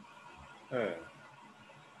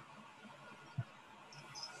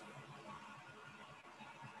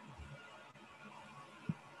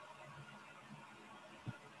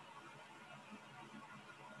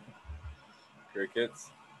 Crickets.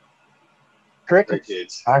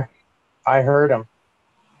 I heard him.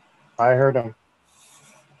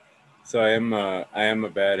 So I am a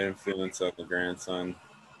bad influence on the grandson.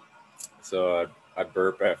 So I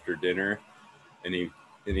burp after dinner, and he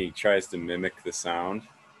tries to mimic the sound.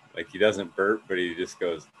 Like, he doesn't burp, but he just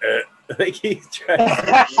goes like he tries.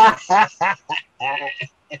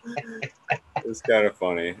 It's kind of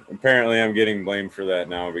funny. Apparently, I'm getting blamed for that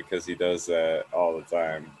now because he does that all the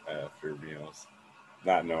time after meals,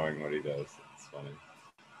 not knowing what he does. It's funny.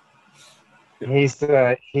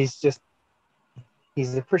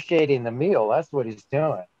 He's appreciating the meal. That's what he's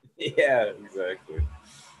doing. Yeah, exactly.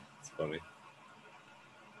 It's funny.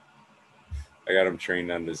 I got him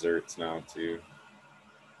trained on desserts now too.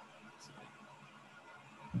 So,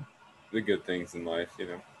 the good things in life, you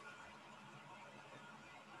know.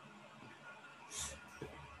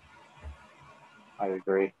 I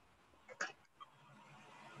agree.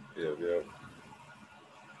 Yep.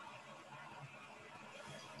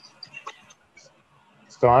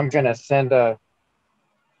 So I'm gonna send a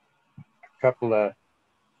couple of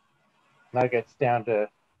nuggets down to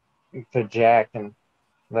Jack and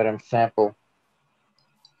let him sample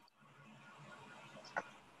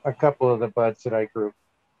a couple of the buds that I grew.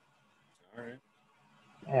 All right.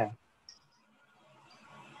 Yeah.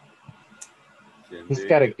 He's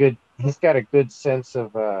got a good sense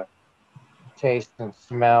of taste and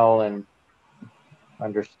smell and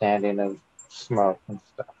understanding of smoke and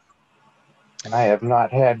stuff. And I have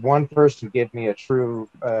not had one person give me a true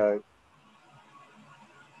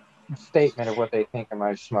statement of what they think of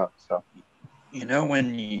my smoke. So, you know,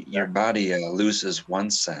 when your body loses one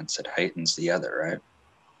sense, it heightens the other, right?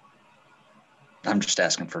 I'm just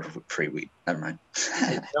asking for free weed. Never mind.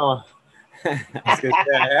 No. I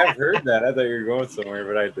have heard that. I thought you were going somewhere,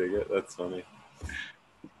 but I dig it. That's funny.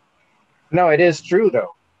 No, it is true,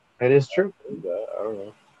 though. It is true. I don't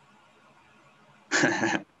know.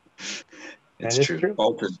 It's true.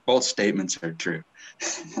 Both statements are true.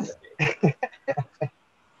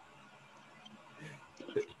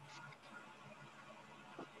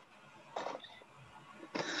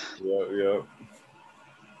 Yep.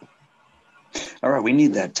 All right, we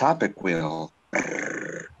need that topic wheel.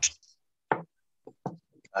 I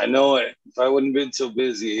know it. If I wouldn't been so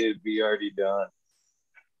busy, it'd be already done.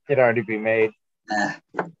 It'd already be made.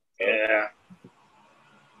 Yeah.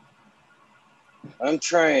 I'm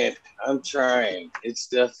trying. It's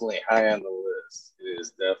definitely high on the list. It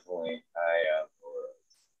is definitely high on the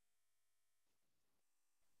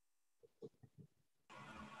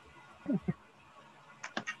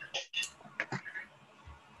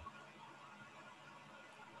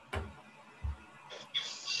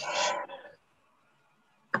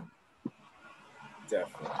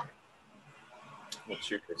Definitely. Well,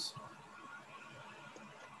 cheers.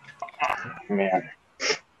 Man.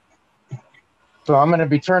 So I'm going to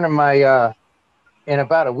be turning my, in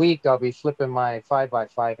about a week, I'll be flipping my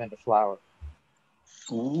 5x5 into flower.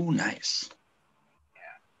 Oh, nice.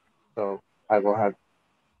 So I will have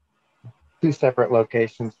 2 separate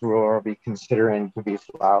locations where I'll be considering to be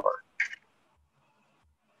flower.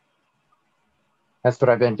 That's what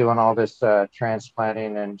I've been doing, all this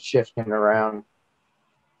transplanting and shifting around,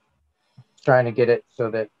 trying to get it so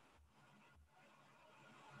that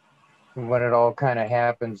when it all kind of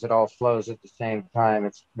happens, it all flows at the same time.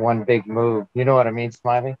 It's one big move. You know what I mean,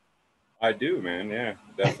 Smiley? I do, man. Yeah,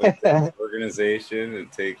 definitely takes organization.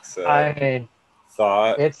 It takes I mean,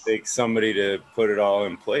 thought. It takes somebody to put it all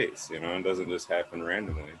in place. You know, it doesn't just happen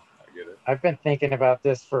randomly. I get it. I've been thinking about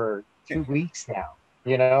this for 2 weeks now.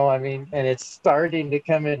 You know, I mean, and it's starting to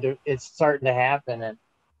happen, and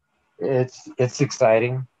it's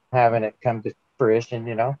exciting having it come to fruition,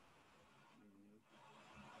 you know.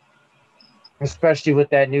 Especially with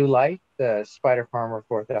that new light, the Spider Farmer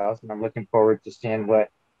 4000. I'm looking forward to seeing what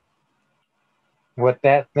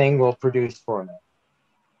that thing will produce for me.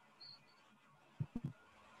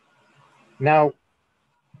 Now,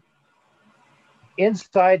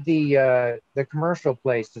 inside the commercial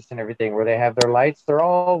places and everything where they have their lights, they're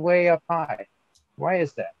all way up high. Why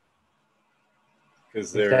is that?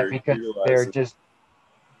 Because they're just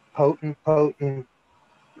potent,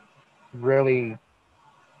 really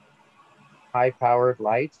high-powered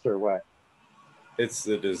lights, or what? It's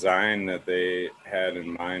the design that they had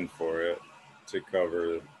in mind for it to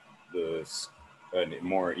cover the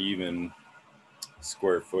more even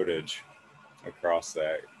square footage across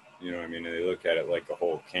that. You know what I mean? They look at it like a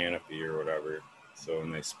whole canopy or whatever. So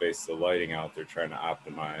when they space the lighting out, they're trying to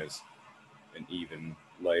optimize an even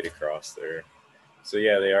light across there. So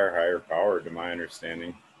yeah, they are higher powered to my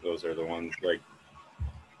understanding. Those are the ones, like,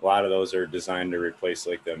 a lot of those are designed to replace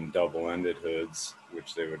like them double-ended hoods,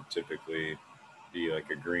 which they would typically be like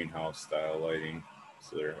a greenhouse style lighting.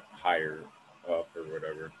 So they're higher up or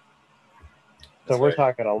whatever. So we're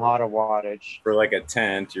talking a lot of wattage. For like a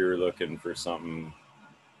tent, you're looking for something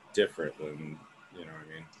different than, you know what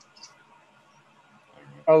I mean?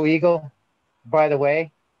 Oh, Eagle, by the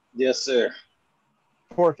way. Yes, sir.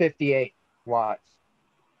 458 watts.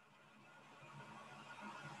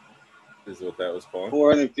 Is what that was for?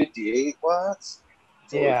 458 watts?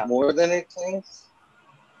 So yeah. It's more than it claims?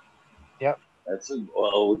 Yep. That's the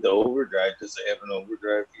overdrive. Does it have an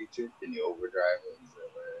overdrive feature? Can you overdrive it?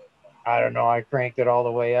 I don't know. I cranked it all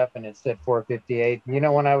the way up and it said 458. You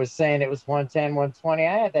know, when I was saying it was 110, 120,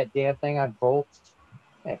 I had that damn thing on volts.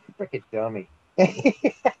 Man, freaking dummy.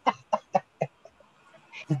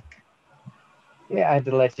 Yeah, I had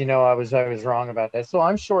to let you know I was wrong about that. So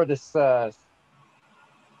I'm sure this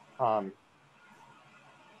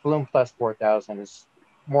Bloom Plus 4000 is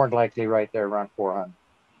more likely right there around 400.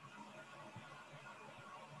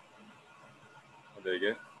 What did you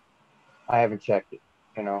get? I haven't checked it,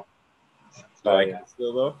 you know. You like it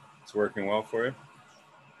still though? It's working well for you?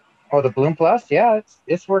 Oh, the Bloom Plus? Yeah,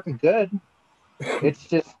 it's working good. It's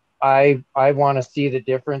just I want to see the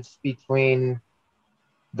difference between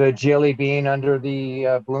the Jelly Bean under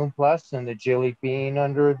the Bloom Plus and the Jelly Bean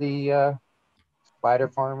under the Spider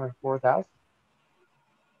Farmer 4000.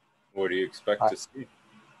 What do you expect to see?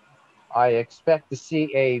 I expect to see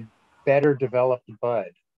a better developed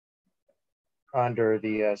bud under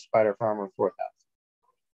the Spider Farmer 4000.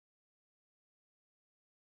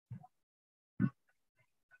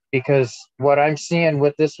 Because what I'm seeing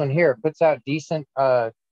with this one here, it puts out decent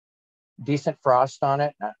frost on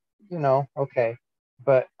it, you know, okay.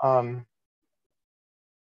 But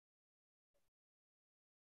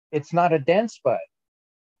it's not a dense bud.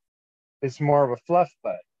 It's more of a fluff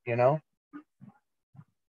bud, you know?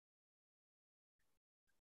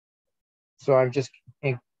 So I'm just,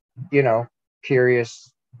 you know,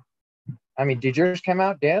 curious. I mean, did yours come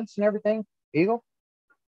out dense and everything, Eagle?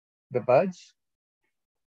 The buds?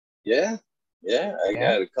 Yeah. I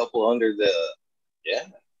got a couple under the,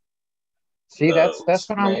 See, that's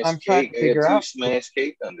what I'm trying to figure out. I got 2 smash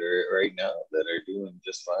cake under it right now that are doing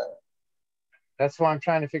just fine. That's what I'm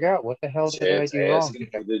trying to figure out. What the hell did I do wrong?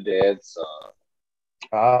 For the dad's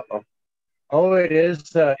Oh, it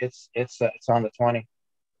is. It's on the 20.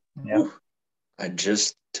 Yeah. I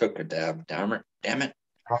just took a dab. Damn it.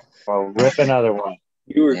 Well, rip another one.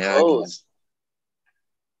 You were Yeah, close.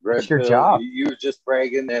 It's your Phil, job. you were just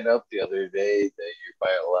bragging that up the other day that your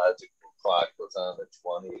biological clock was on the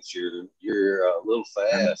 20s. You're a little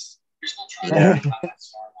fast. Yeah.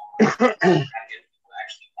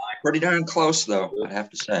 Pretty darn close, though, I'd have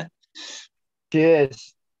to say.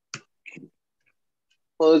 Cheers.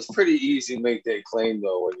 Well, it's pretty easy to make that claim,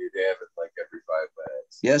 though, when you're dabbing like every 5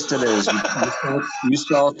 minutes. Yes, it is. You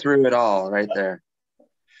saw through it all right there.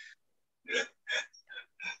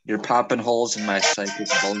 You're popping holes in my psychic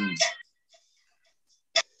balloon.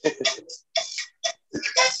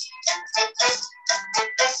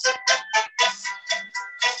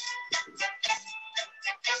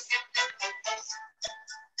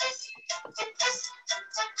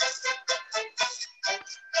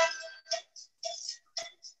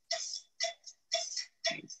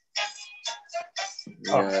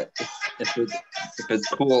 Yeah, if it's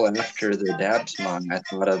cool after the dab song, I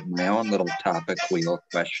thought of my own little topic wheel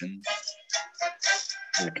question.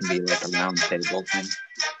 It can be like a round table thing,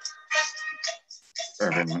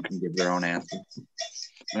 or everyone can give their own answer.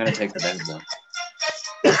 I'm gonna take the dab though.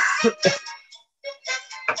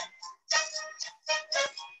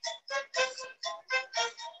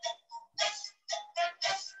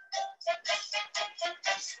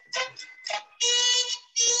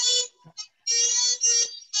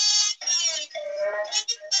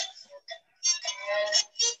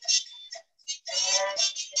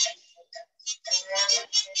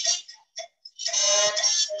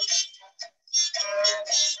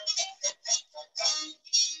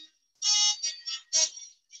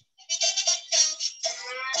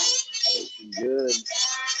 Good.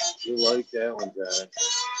 You like that one, John.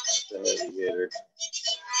 The heavy hitter.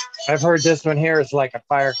 I've heard this one here is like a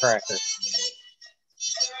firecracker.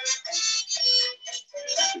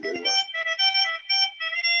 That's a good one.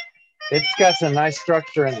 It's got some nice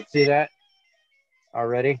structure in it. See that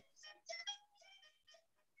already?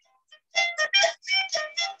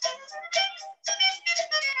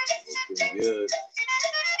 Looking good.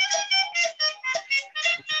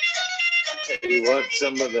 Tell you what,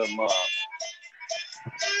 some of them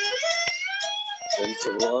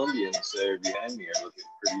Colombians there behind me are looking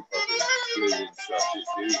pretty fucking good and structured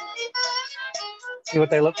too. See what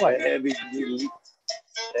they look like. That heavy duty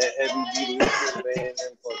lithium man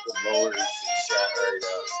and fucking motors and shot right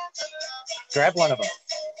up. Grab one of them.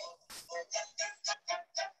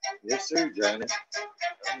 Yes, sir, Johnny.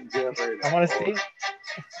 I want to see.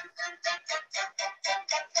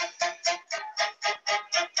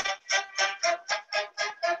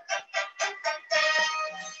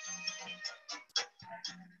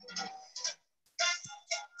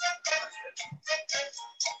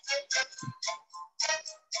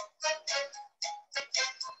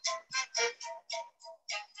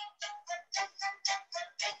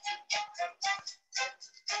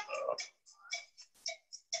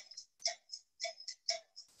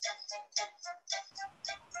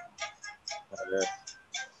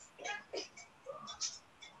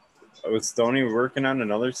 Was Stoney working on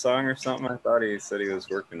another song or something? I thought he said he was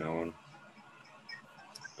working on one.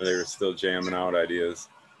 Or they were still jamming out ideas.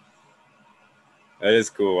 That is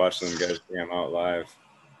cool watching them guys jam out live.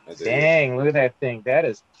 Dang, look at that thing. That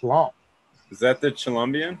is plump. Is that the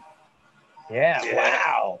Colombian? Yeah,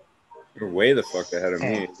 wow. You're way the fuck ahead of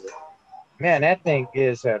me. Man, that thing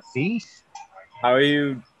is a beast. How are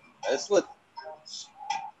you? That's what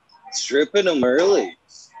stripping them early.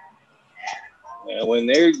 Yeah, when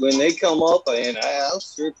they come up, and I'll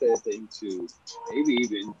strip that thing too. Maybe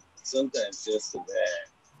even sometimes just to that.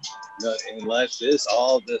 No, unless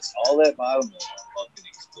all that bottom will fucking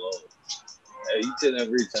explode. Each and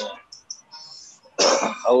every time.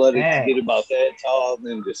 I'll let it get about that tall and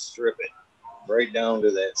then just strip it right down to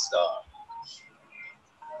that stalk.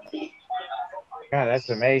 God, that's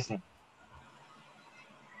amazing.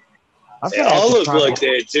 They all look like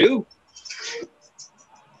that too.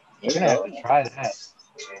 I'm gonna have to try that.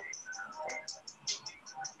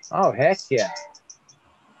 Oh heck yeah!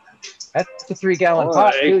 That's a 3-gallon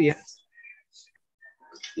pot too.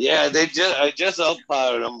 Yeah, I just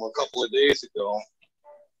outpotted them a couple of days ago.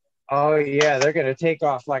 Oh yeah, they're gonna take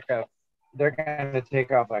off like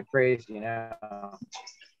crazy now.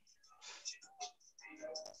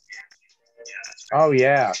 Oh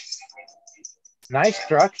yeah, nice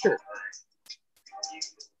structure.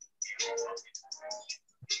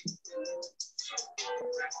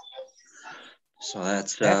 So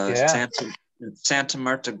that's Santa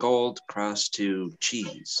Marta Gold cross to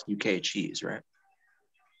cheese, UK cheese, right?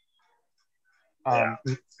 I'm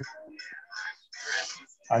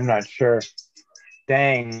not sure.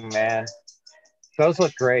 Dang, man. Those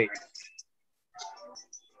look great.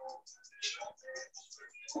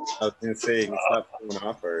 I was gonna say you can stop pulling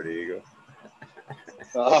off already, Eagle.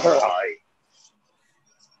 All right.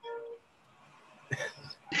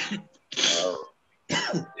 Oh.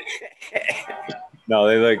 No,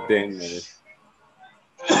 they look dang nice.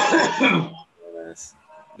 Nice.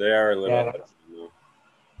 They are a little Yeah. though.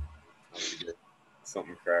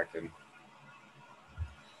 Something cracking.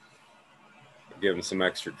 Give them some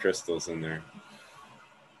extra crystals in there.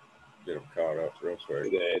 Get them caught up real quick.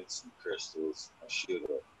 Could add some crystals. I should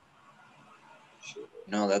have.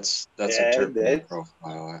 No, that's Yeah, a terpene that's-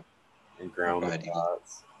 profile. And ground Go the ahead, Eagle.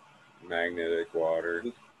 pots, magnetic water,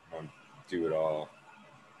 do it all.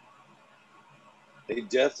 They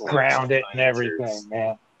definitely Ground it and pine everything, trees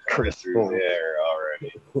man. coming through Crystal. there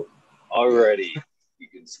already. Already, you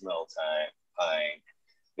can smell pine.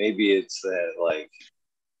 Maybe it's that like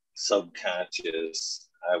subconscious.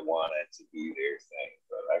 I want it to be their thing,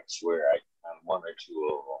 but I swear, on one or two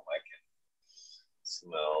of them, I can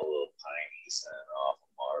smell a little piney scent off them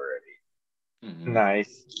already. Mhm.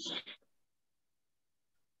 Nice.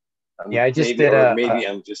 Yeah, I just maybe, did or a- maybe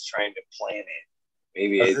I'm just trying to plan it.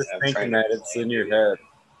 Maybe I was just I'm thinking trying that to it's plan in your it. head.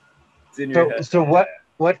 It's in your head. So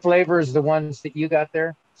what flavor is the ones that you got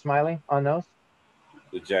there, Smiley, on those?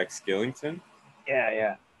 The Jack Skellington?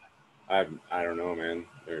 Yeah. I don't know, man.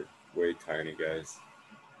 They're way tiny guys,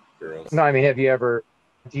 girls. No, I mean, do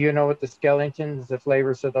you know what the Skellingtons, the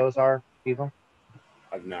flavors of those are, Eagle?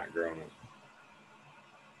 I've not grown them.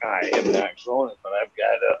 I am not growing it, but I've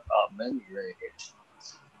got a menu right here.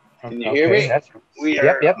 Can you Okay, hear me? That's, We yep,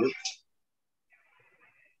 are. yep.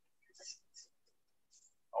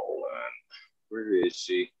 Hold on. Where is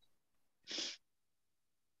she?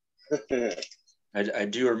 It I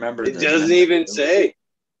do remember. doesn't even say.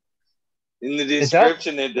 In the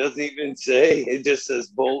description, it doesn't even say. It just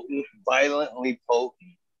says violently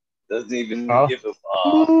potent. Doesn't even give a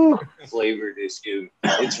flavor description.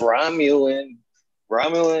 It's Romulan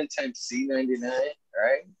type C99,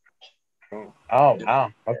 right? Oh,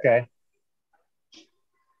 wow. Okay.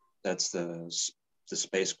 That's the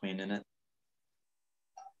Space Queen in it.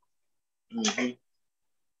 Mm-hmm.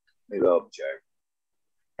 Maybe I'll check.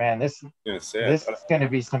 Man, this I was gonna say, is going to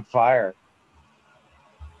be some fire.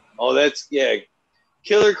 Oh, that's, yeah.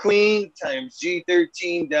 Killer Queen times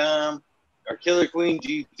G13 Dom, or Killer Queen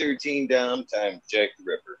G13 Dom times Jack the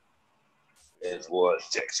Ripper is what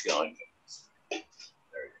Jack Skellington is.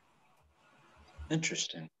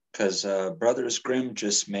 Interesting, because Brothers Grimm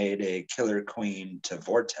just made a Killer Queen to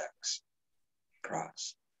Vortex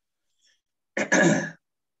cross.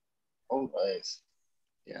 Oh, nice.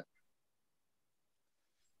 Yeah.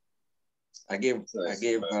 I gave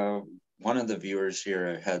one of the viewers here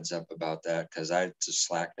a heads up about that because I just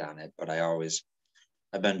slacked on it, but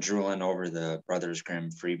I've been drooling over the Brothers Grimm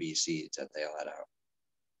freebie seeds that they let out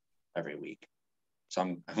every week. So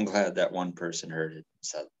I'm glad that one person heard it and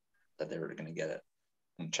said that they were going to get it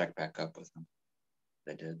and check back up with them.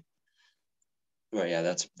 They did. Well, yeah,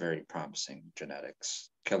 that's very promising genetics.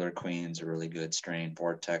 Killer Queen's a really good strain.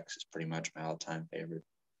 Vortex is pretty much my all-time favorite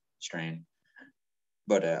strain.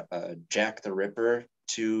 But Jack the Ripper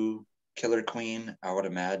to Killer Queen, I would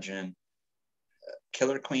imagine.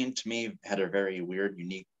 Killer Queen to me had a very weird,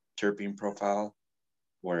 unique terpene profile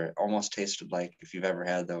where it almost tasted like if you've ever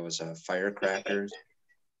had those firecrackers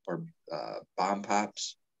or bomb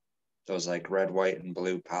pops, those like red, white, and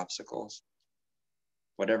blue popsicles.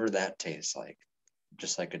 Whatever that tastes like,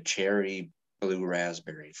 just like a cherry blue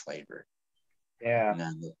raspberry flavor. Yeah. And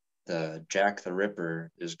then the Jack the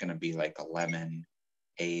Ripper is going to be like a lemon,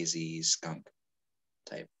 hazy skunk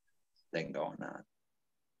type thing going on.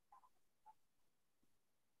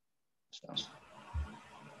 So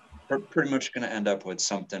we're pretty much going to end up with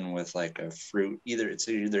something with like a fruit. It's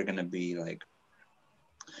either going to be like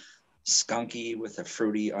skunky with a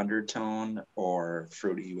fruity undertone or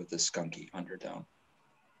fruity with a skunky undertone.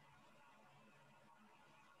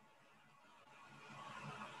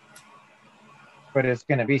 But it's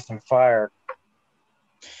going to be some fire.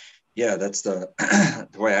 Yeah, that's the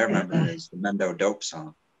way I remember it is the Mendo Dope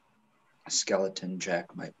song. A skeleton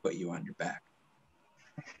Jack might put you on your back.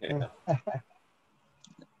 Yeah.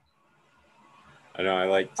 I know. I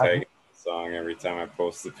like tagging the song every time I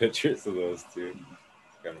post the pictures of those two.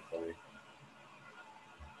 It's kind of funny.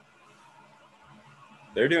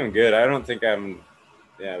 They're doing good. I don't think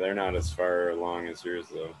they're not as far along as yours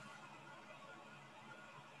though.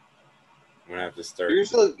 I'm gonna have to start.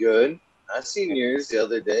 Yours look good. I seen yours the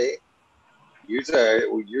other day. Yours are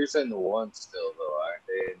in the one still though, aren't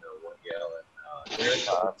they? In the 1 gallon They're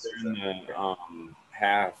in the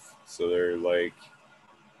half, so they're like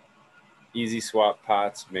Easy Swap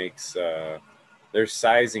pots makes their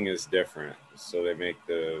sizing is different. So they make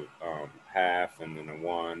the half and then a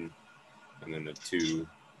one and then a two.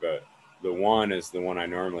 But the one is the one I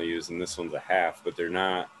normally use, and this one's a half. But they're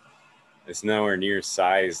not. It's nowhere near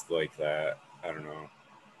sized like that. I don't know.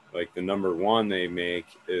 Like the number one they make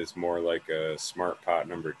is more like a Smart Pot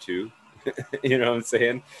number two. You know what I'm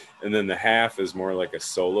saying? And then the half is more like a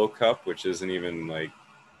solo cup, which isn't even like,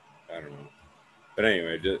 I don't know. But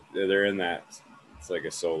anyway, they're in that. It's like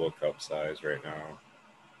a solo cup size right now.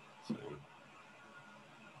 So.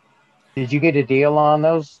 Did you get a deal on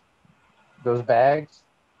those bags?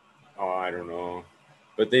 Oh, I don't know.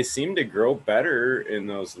 But they seem to grow better in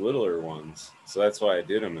those littler ones. So that's why I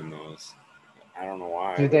did them in those. I don't know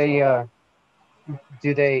why. Do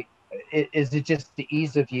they, is it just the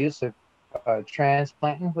ease of use of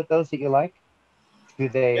transplanting with those that you like? Do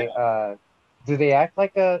they, do they act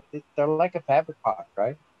like they're like a fabric pot,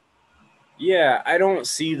 right? Yeah, I don't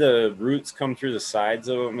see the roots come through the sides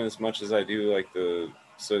of them as much as I do like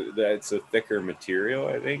so that's a thicker material,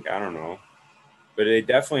 I think. I don't know. But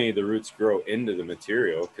the roots grow into the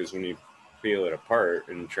material because when you peel it apart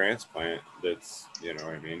and transplant, that's, you know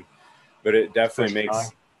what I mean? But it definitely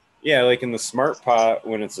makes, yeah, like in the Smart Pot,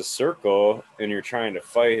 when it's a circle and you're trying to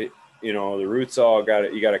fight, you know, the roots all got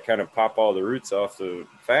it. You got to kind of pop all the roots off the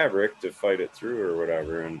fabric to fight it through or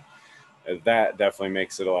whatever. And that definitely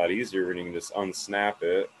makes it a lot easier when you can just unsnap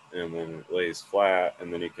it and then it lays flat,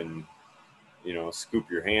 and then you can, you know,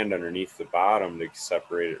 scoop your hand underneath the bottom to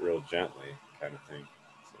separate it real gently, kind of thing.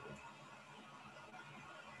 So.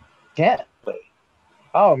 Gently.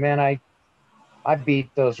 Oh man, I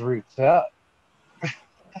beat those roots up.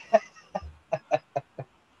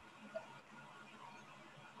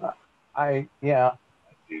 When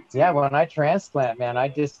I transplant, man, I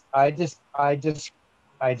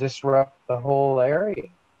disrupt the whole area,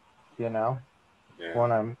 you know,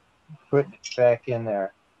 when I'm putting it back in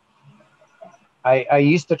there. I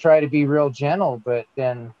used to try to be real gentle, but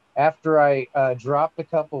then after I dropped a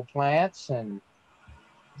couple plants and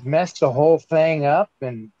messed the whole thing up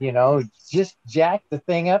and, you know, just jacked the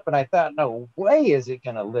thing up, and I thought, no way is it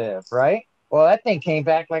going to live, right? Well, that thing came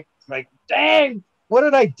back like, dang, what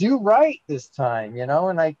did I do right this time, you know?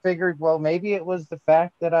 And I figured, well, maybe it was the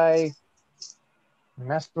fact that I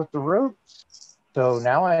messed with the roots. So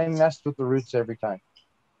now I messed with the roots every time.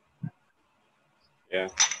 Yeah.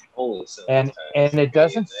 And it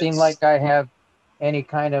doesn't seem like I have any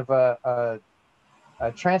kind of a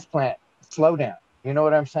transplant slowdown. You know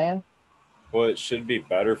what I'm saying? Well, it should be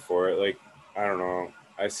better for it. Like, I don't know.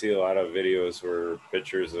 I see a lot of videos where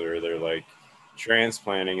pictures they're like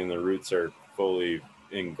transplanting and the roots are fully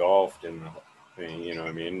engulfed in the thing. You know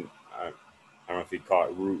what I mean? I don't know if you call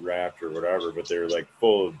it root wrapped or whatever, but they're like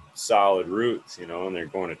full of solid roots, you know, and they're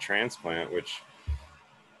going to transplant, which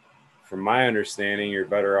from my understanding, you're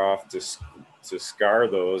better off to scar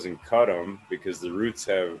those and cut them because the roots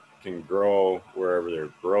can grow wherever they're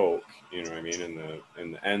broke. You know what I mean? And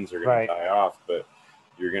the ends are going to die off, but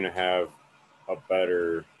you're going to have a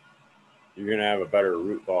better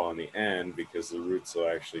root ball on the end because the roots will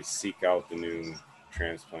actually seek out the new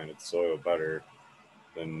transplanted soil better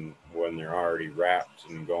than when they're already wrapped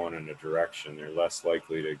and going in a direction. They're less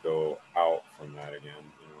likely to go out from that again.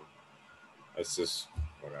 You know, that's just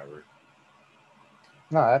whatever.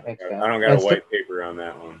 No, that makes sense. I don't got a white paper on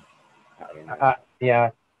that one. I don't know. Yeah,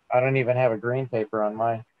 I don't even have a green paper on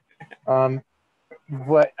mine.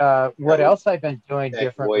 What else I've been doing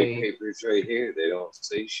differently? White papers right here. They don't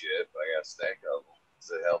say shit. But I got a stack of them.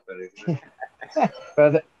 Does it help anything?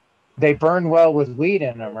 But they burn well with weed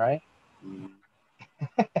in them, right?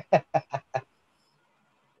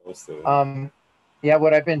 Yeah,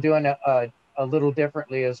 what I've been doing a little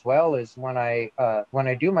differently as well is when I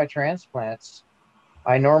do my transplants,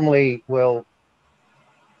 I normally will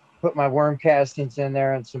put my worm castings in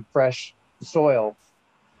there and some fresh soil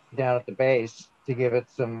down at the base to give it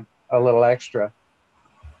a little extra.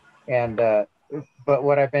 And but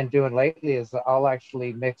what I've been doing lately is I'll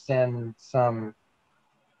actually mix in some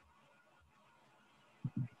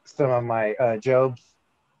of my Job's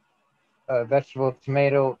vegetable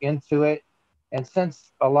tomato into it. And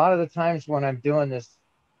since a lot of the times when I'm doing this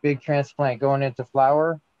big transplant going into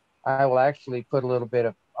flower, I will actually put a little bit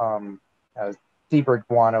of seabird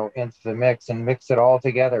guano into the mix and mix it all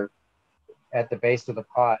together at the base of the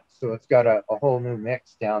pot. So it's got a whole new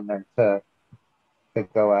mix down there to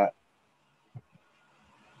go at.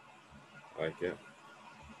 Like it.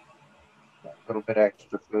 A little bit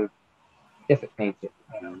extra food if it needs it.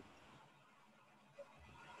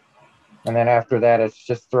 And then after that, it's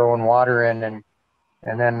just throwing water in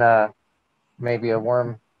and then maybe a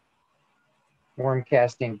worm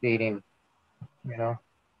casting beating,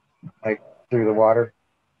 like through the water.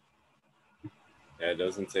 Yeah, it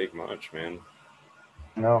doesn't take much, man.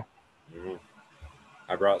 No. Mhm.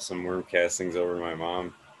 I brought some worm castings over to my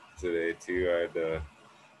mom today too.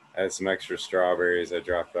 I had some extra strawberries I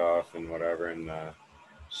dropped off and whatever, and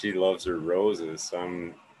she loves her roses, so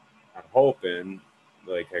I'm hoping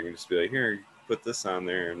like I can just be like, here, put this on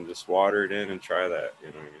there and just water it in and try that, you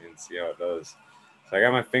know what I mean, and see how it does. So I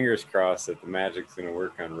got my fingers crossed that the magic's gonna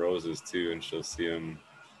work on roses too, and she'll see them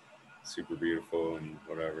super beautiful and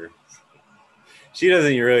whatever. She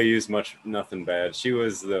doesn't really use nothing bad. She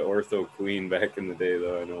was the ortho queen back in the day,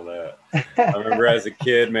 though. I know that. I remember as a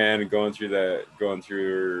kid, man, going through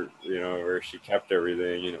her, where she kept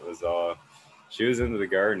everything, and it was all. She was into the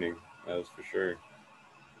gardening, that was for sure.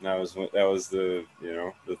 And that was the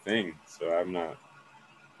thing. So I'm not,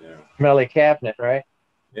 Smelly cabinet, right?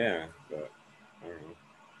 yeah, but I don't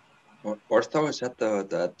know. Ortho, is that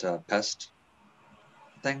that pest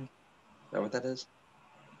thing? Is that what that is?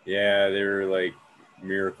 Yeah, they were like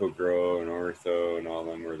Miracle Grow and Ortho and all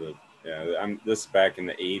them were the yeah. This back in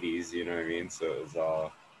the '80s, you know what I mean. So it was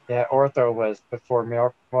all Yeah, ortho was before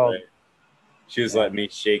milk. Well, right. She was yeah. letting me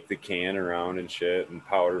shake the can around and shit, and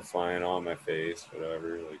powder flying all in my face,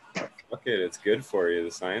 whatever. Like, fuck it, it's good for you.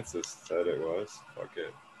 The scientists said it was. Fuck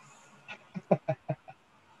it.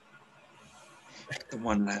 The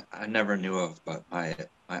one that I never knew of, but my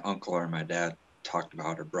uncle or my dad talked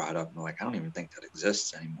about or brought up. And like, I don't even think that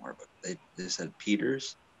exists anymore. But they said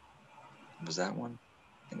Peters. Was that one?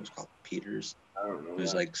 I think it was called Peters. I don't know. It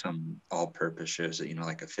was like some all-purpose shows that,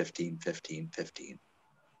 like a 15-15-15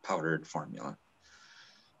 powdered formula.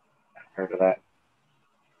 Heard of that.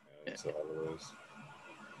 Yeah, it's all of those.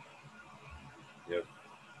 Yep.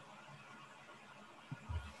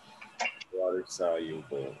 Water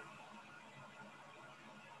soluble.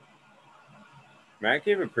 Matt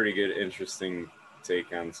gave a pretty good, interesting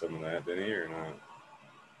take on some of that, didn't he, or not?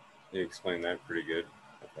 He explained that pretty good,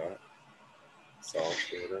 I thought. Salt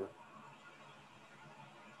or whatever.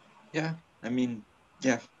 Yeah, I mean,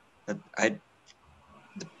 yeah,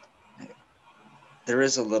 there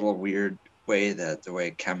is a little weird way that the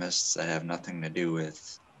way chemists that have nothing to do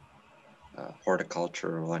with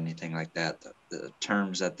horticulture or anything like that, the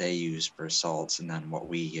terms that they use for salts and then what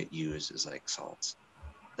we use is like salts.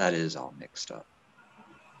 That is all mixed up.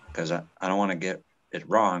 Because I don't want to get it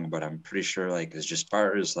wrong, but I'm pretty sure like as just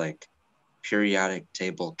far as like periodic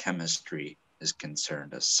table chemistry is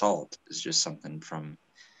concerned, a salt is just something from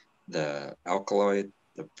the alkaloid,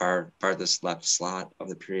 the farthest left slot of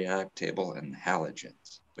the periodic table, and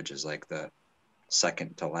halogens, which is like the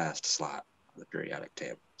second to last slot of the periodic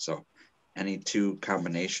table. So any two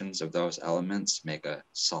combinations of those elements make a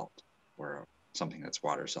salt or something that's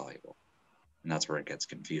water soluble. And that's where it gets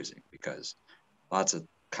confusing because lots of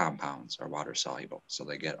compounds are water soluble. So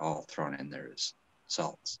they get all thrown in there as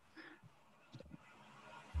salts.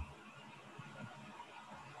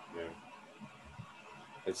 Yeah.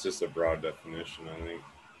 It's just a broad definition, I think.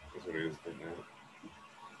 That's what he was getting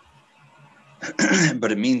at.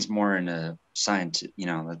 But it means more in a science,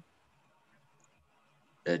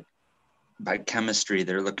 that by chemistry,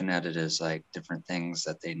 they're looking at it as like different things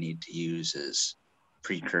that they need to use as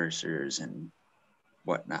precursors and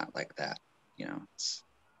whatnot like that.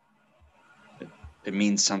 It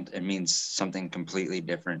means something completely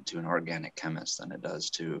different to an organic chemist than it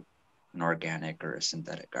does to an organic or a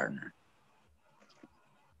synthetic gardener.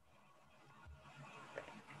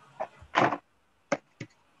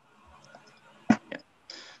 Yeah.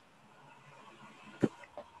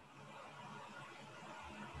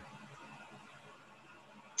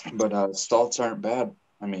 But salts aren't bad.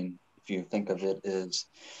 I mean, if you think of it as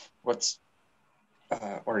what's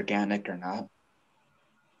organic or not.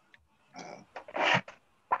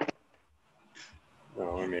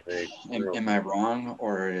 No, I mean, Am I wrong,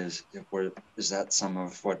 or is that some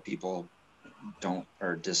of what people don't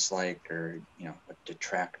or dislike, or what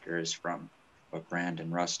detractors from what Brandon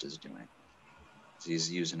Rust is doing?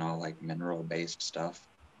 He's using all like mineral based stuff,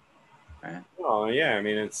 right? Oh yeah, I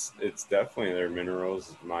mean it's definitely their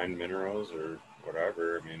minerals, mine minerals or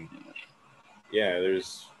whatever. I mean, yeah,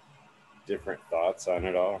 there's different thoughts on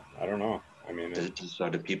it all. I don't know. I mean, So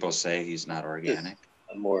do people say he's not organic?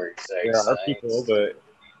 A more exact there are science. people, but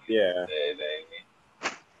yeah,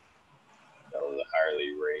 That was a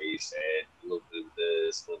Harley race and a little bit of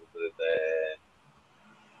this, a little bit of that.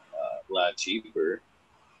 A lot cheaper.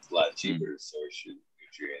 It's a lot cheaper to source your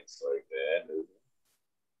nutrients like that.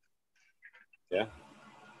 Yeah.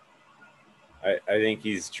 I think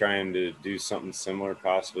he's trying to do something similar,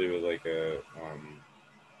 possibly with like a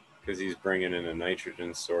because he's bringing in a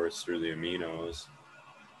nitrogen source through the aminos,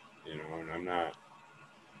 you know. And I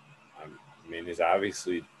mean, he's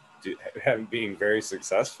obviously being very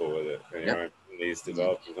successful with it. And, you know, he's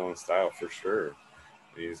developed his own style for sure.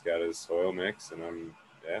 He's got his soil mix, and I mean,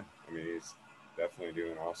 he's definitely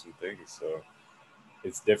doing awesome things. So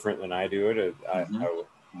it's different than I do it. I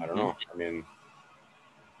don't know. I mean,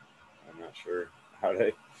 I'm not sure how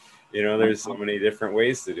to, you know, there's so many different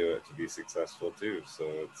ways to do it to be successful too. So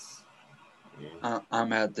it's, you know.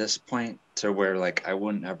 I'm at this point to where like I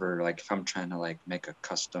wouldn't ever, like, if I'm trying to like make a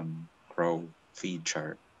custom grow feed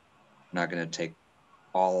chart, I'm not going to take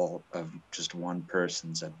all of just one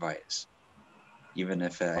person's advice, even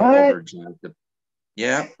if I overdrive the.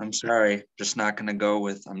 Yeah, I'm sorry. Just not going to go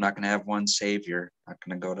with. I'm not going to have one savior. Not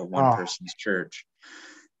going to go to one person's church.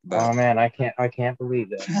 But, oh man, I can't believe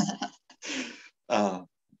that.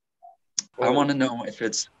 I want to know if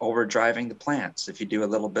it's overdriving the plants. If you do a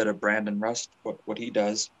little bit of Brandon Rust, what he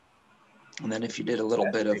does, and then if you did a little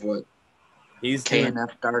bit of what he's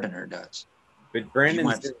K&F Gardener does. But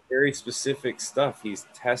Brandon's doing very specific stuff. He's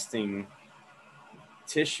testing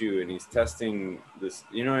tissue and he's testing this.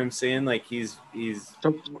 You know what I'm saying? Like he's.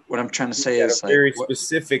 So what I'm trying to say is like very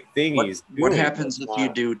specific thing he's doing. What happens if you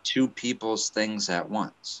do two people's things at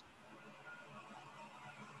once?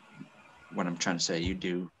 What I'm trying to say,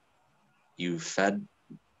 you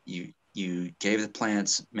gave the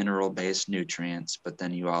plants mineral-based nutrients, but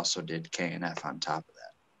then you also did K&F on top of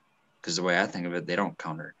that. Because the way I think of it, they don't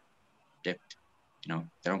contradict. You know,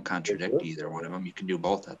 they don't contradict either one of them. You can do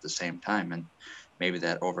both at the same time, and maybe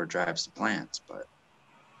that overdrives the plants. But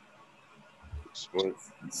it's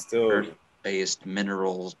still earth-based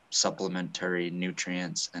mineral supplementary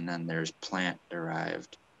nutrients, and then there's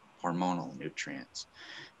plant-derived hormonal nutrients.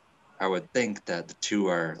 I would think that the two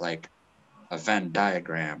are like a Venn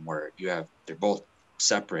diagram where they're both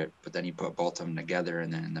separate, but then you put both of them together,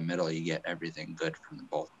 and then in the middle you get everything good from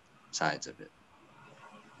both sides of it.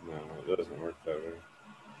 No, it doesn't work that way.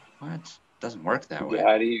 What? It doesn't work that way.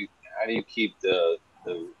 How do you keep the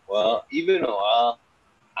well, even though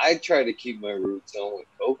I try to keep my root zone with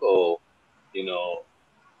cocoa, you know,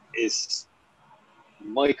 it's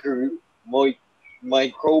microbial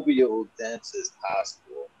dense as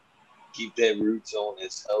possible. Keep that root zone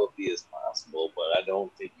as healthy as possible, but I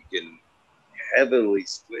don't think you can heavily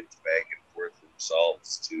switch back and forth from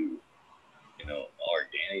salts to, you know,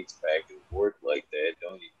 organics back and forth like that.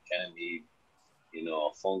 Don't you kind of need, you know,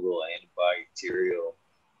 a fungal antibacterial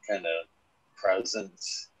kind of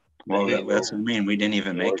presence? Well, that's what I mean. We didn't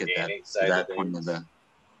even make it that point of the.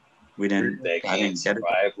 We didn't. I didn't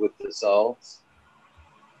survive with the salts.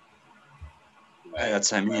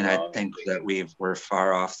 That's, I mean, I think that we're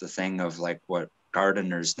far off the thing of like what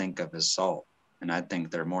gardeners think of as salt, and I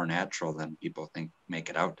think they're more natural than people make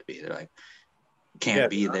it out to be. They're like, can't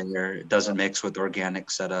be there. It doesn't mix with organic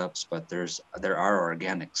setups, but there are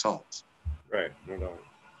organic salts. Right, no doubt.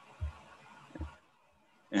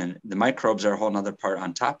 And the microbes are a whole nother part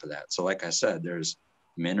on top of that. So like I said, there's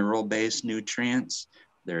mineral-based nutrients,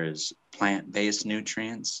 there's plant-based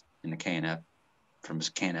nutrients in the K&F, from a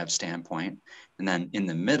K&F standpoint. And then in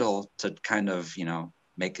the middle, to kind of, you know,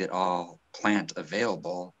 make it all plant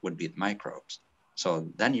available, would be the microbes. So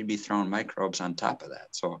then you'd be throwing microbes on top of that.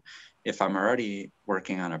 So if I'm already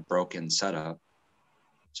working on a broken setup,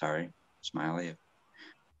 sorry, Smiley, if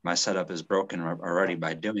my setup is broken already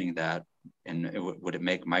by doing that, and would it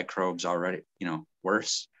make microbes already, you know,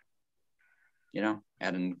 worse? You know,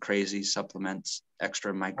 adding crazy supplements,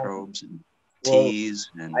 extra microbes and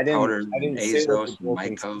teas and powders and azos and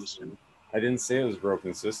mycos. I didn't say it was a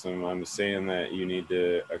broken system. I'm saying that you need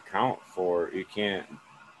to account for, you can't,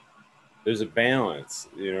 there's a balance,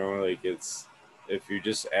 you know, like it's, if you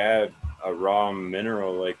just add a raw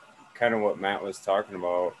mineral, like kind of what Matt was talking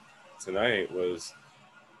about tonight was,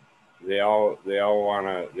 they all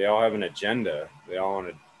have an agenda. They all want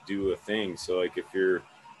to do a thing. So like if you're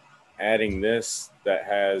adding this that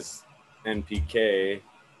has NPK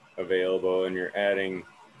available and you're adding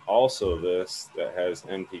also this that has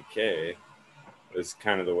NPK, is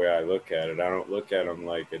kind of the way I look at it. I don't look at them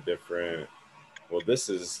like a different, well, this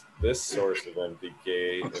is this source of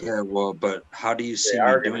NPK. Okay, well, but how do you see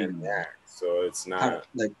me doing that? So it's not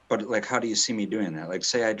how do you see me doing that? Like,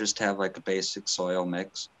 say I just have like a basic soil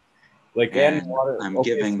mix. Like adding water. I'm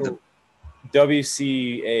giving the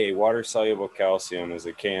WCA, water soluble calcium, is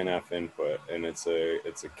a K&F input, and it's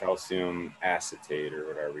a calcium acetate or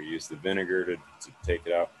whatever. You use the vinegar to take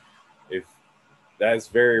it out. If that's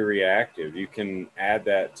very reactive, you can add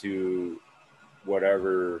that to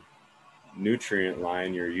whatever nutrient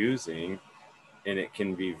line you're using, and it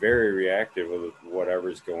can be very reactive with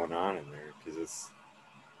whatever's going on in there because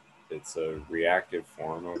it's a reactive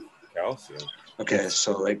form of calcium. Okay,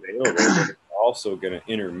 so like it's also going to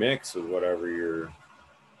intermix with whatever you're,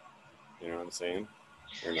 you know what I'm saying,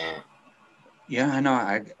 or not. Yeah, I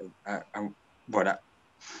know.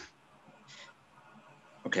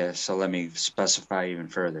 Okay, so let me specify even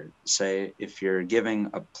further. Say if you're giving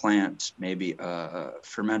a plant maybe a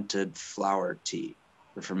fermented flower tea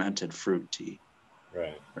or fermented fruit tea,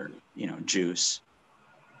 right, or juice,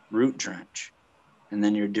 root drench, and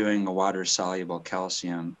then you're doing a water soluble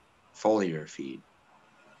calcium foliar feed.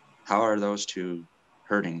 How are those two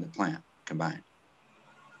hurting the plant combined?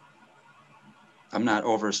 I'm not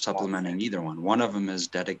over supplementing either one. One of them is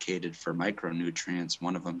dedicated for micronutrients.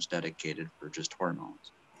 One of them is dedicated for just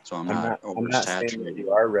hormones. So I'm not oversaturating.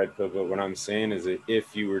 You are red pill, but what I'm saying is that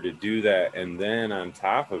if you were to do that and then on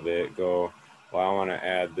top of it go, well, I want to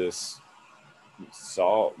add this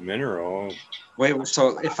salt mineral. Wait,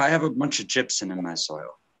 so if I have a bunch of gypsum in my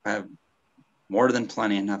soil, I have more than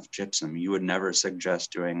plenty enough gypsum, you would never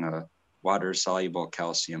suggest doing a water soluble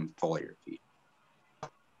calcium foliar feed.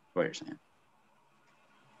 What you're saying?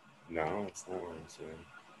 No, it's not what I'm saying.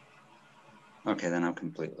 Okay, then I'm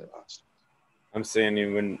completely lost. I'm saying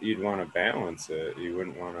you'd want to balance it. You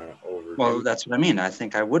wouldn't want to overdo. Well, that's what I mean. I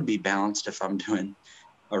think I would be balanced if I'm doing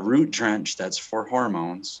a root drench that's for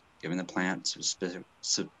hormones, giving the plant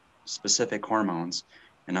specific hormones,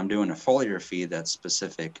 and I'm doing a foliar feed that's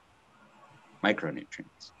specific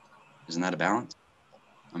micronutrients. Isn't that a balance?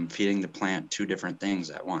 I'm feeding the plant two different things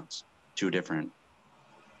at once, two different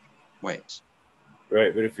ways.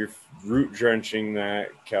 Right, but if you're root drenching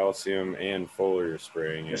that calcium and foliar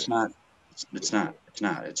spraying it, It's not. It's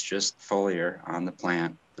just foliar on the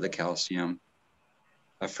plant for the calcium,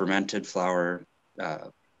 a fermented flower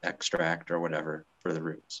extract or whatever for the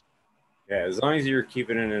roots. Yeah, as long as you're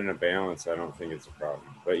keeping it in a balance, I don't think it's a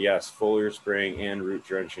problem. But yes, foliar spraying and root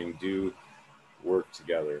drenching do work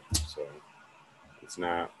together. So it's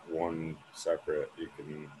not one separate. You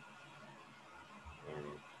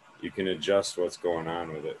can adjust what's going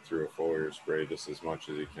on with it through a foliar spray just as much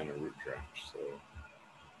as you can a root drench. So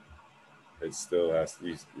it still has to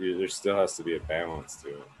be, there still has to be a balance to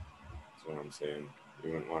it. That's what I'm saying.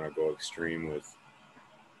 You wouldn't want to go extreme with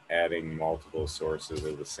adding multiple sources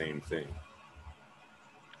of the same thing.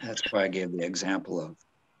 That's why I gave the example of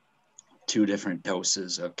 2 different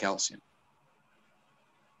doses of calcium.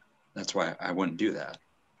 That's why I wouldn't do that.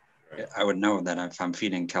 Right. I would know that if I'm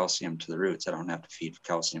feeding calcium to the roots, I don't have to feed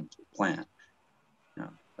calcium to the plant.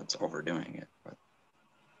 That's overdoing it. But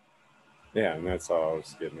yeah, and that's all I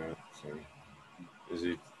was getting at. So, is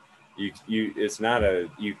it's not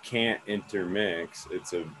you can't intermix.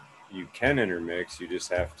 You can intermix. You just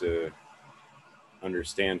have to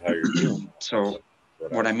understand how you're doing. So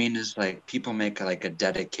what I mean is, like, people make like a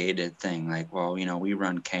dedicated thing, like, well, we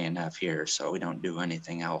run KNF here, so we don't do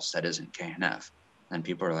anything else that isn't KNF. And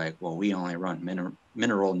people are like, well, we only run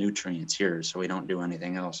mineral nutrients here, so we don't do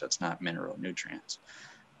anything else that's not mineral nutrients.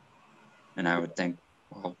 And I would think,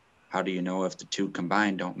 well, how do you know if the two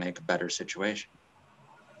combined don't make a better situation?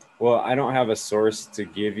 Well, I don't have a source to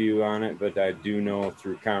give you on it, but I do know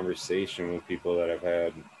through conversation with people that I've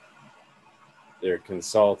had, they're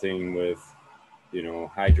consulting with,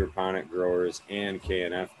 hydroponic growers and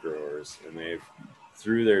KNF growers, and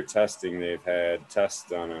through their testing, they've had tests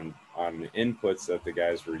done on the inputs that the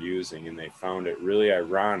guys were using, and they found it really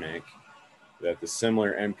ironic that the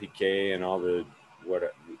similar NPK and all the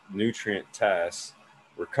nutrient tests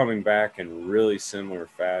were coming back in really similar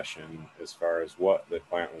fashion as far as what the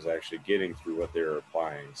plant was actually getting through what they were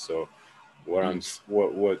applying. So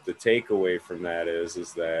what the takeaway from that is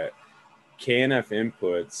that KNF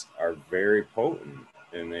inputs are very potent,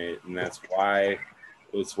 and that's why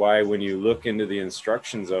when you look into the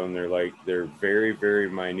instructions on them, they're very, very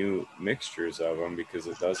minute mixtures of them because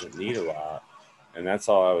it doesn't need a lot. And that's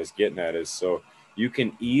all I was getting at is, so you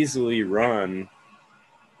can easily run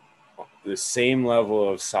the same level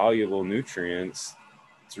of soluble nutrients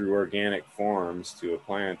through organic forms to a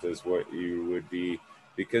plant as what you would be,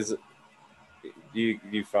 because do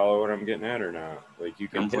you follow what I'm getting at or not? Like, you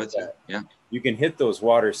can hit that. Yeah. You can hit those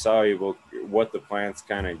water soluble, what the plant's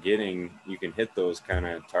kind of getting. You can hit those kind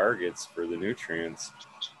of targets for the nutrients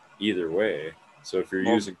either way. So if you're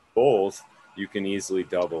using both, you can easily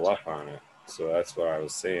double up on it. So that's what I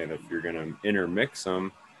was saying. If you're going to intermix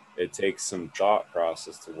them, it takes some thought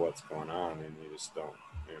process to what's going on, and you just don't.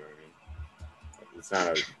 You know what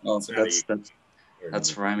I mean?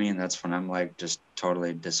 That's where I mean. That's when I'm like just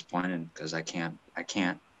totally disappointed because I can't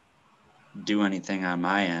do anything on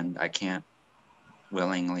my end. I can't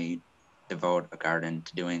willingly devote a garden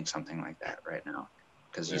to doing something like that right now,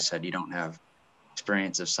 because you said you don't have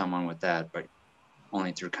experience of someone with that, but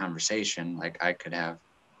only through conversation. Like I could have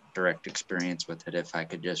direct experience with it if I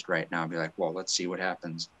could just right now be like, well, let's see what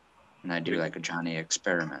happens, and I do like a Johnny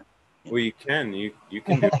experiment. Well, you can do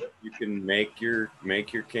it. You can make your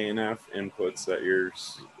KNF inputs that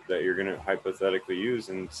you're gonna hypothetically use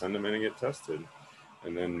and send them in and get tested,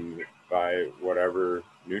 and then buy whatever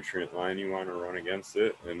nutrient line you want to run against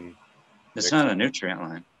it. And it's not a nutrient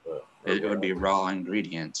line. It would be raw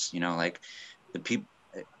ingredients. Like the people.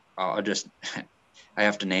 I'll just I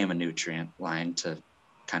have to name a nutrient line to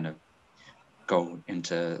kind of go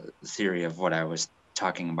into the theory of what I was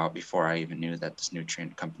talking about before I even knew that this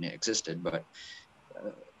nutrient company existed. But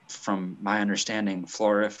from my understanding,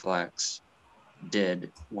 Floriflex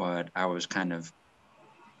did what I was kind of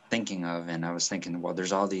thinking of, and I was thinking, well,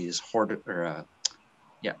 there's all these horticultural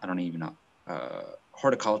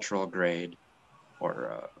grade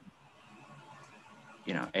or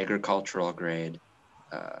agricultural grade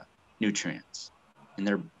nutrients, and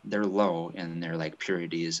they're low in their like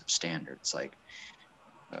purities of standards. Like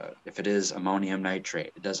if it is ammonium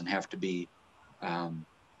nitrate, it doesn't have to be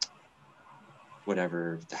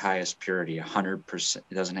whatever the highest purity, 100%.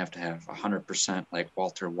 It doesn't have to have 100% like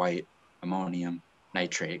Walter White ammonium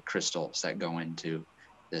nitrate crystals that go into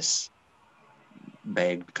this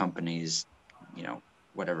bagged company's,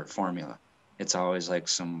 whatever formula. It's always like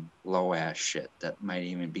some low ass shit that might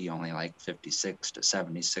even be only like 56 to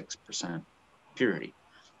 76% purity.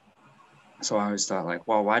 So I always thought like,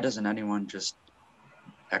 well, why doesn't anyone just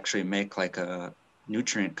actually make like a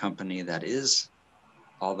nutrient company that is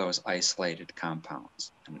all those isolated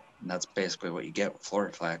compounds? And that's basically what you get with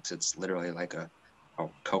Floriflex. It's literally like a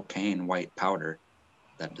cocaine white powder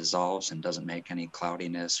that dissolves and doesn't make any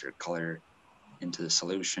cloudiness or color into the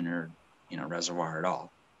solution or reservoir at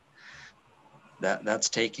all. That's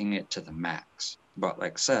taking it to the max. But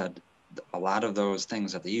like I said, a lot of those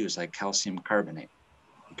things that they use, like calcium carbonate,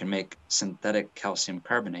 you can make synthetic calcium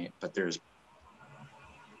carbonate, but there's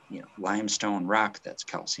limestone rock that's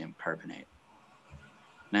calcium carbonate,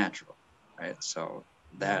 natural, right? So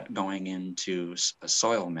that going into a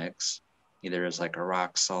soil mix, either as like a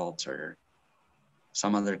rock salt or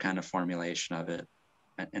some other kind of formulation of it,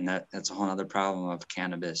 and that's a whole other problem of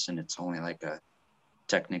cannabis, and it's only like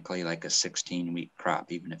technically like a 16-week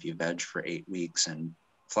crop. Even if you veg for 8 weeks and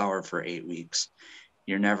flower for 8 weeks,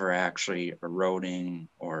 you're never actually eroding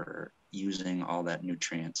or using all that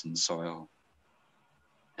nutrients in soil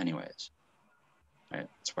anyways, right?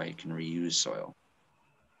 That's why you can reuse soil.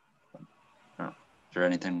 Is there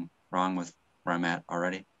anything wrong with where I'm at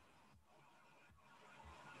already?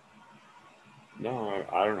 No,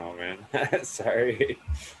 I don't know, man. Sorry.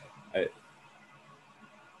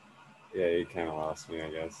 Yeah, you kind of lost me, I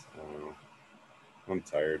guess. I don't know. I'm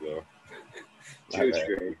tired, though. Juice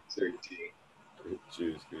Grade 13.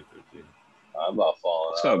 Juice Grade 13. I'm about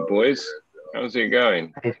falling What's out up, boys? How's it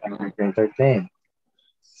going? 13.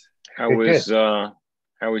 How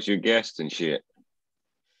was your guest and shit?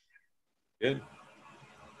 Good.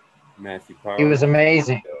 Matthew Powell. He was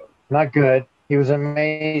amazing. Not good. He was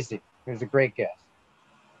amazing. He was a great guest.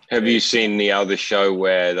 Have you seen the other show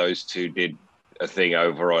where those two did a thing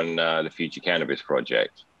over on the Future Cannabis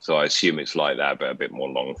Project? So I assume it's like that, but a bit more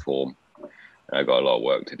long form. I got a lot of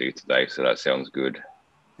work to do today, so that sounds good.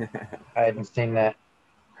 I hadn't seen that.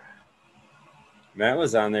 Matt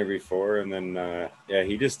was on there before, and then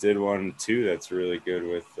he just did one too that's really good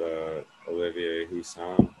with Olivier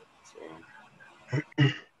Houssan. So.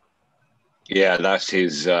 Yeah, that's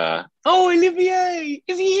his. Olivier,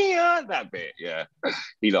 is he here? That bit, yeah,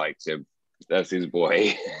 he likes him. That's his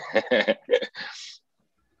boy.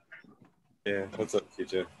 Yeah, what's up,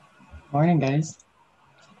 Chicha? Morning, guys.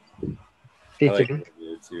 I like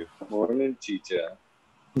Olivier too. Morning, Chicha.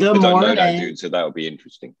 Good I don't know morning. that dude, so that would be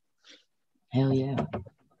interesting. Hell yeah.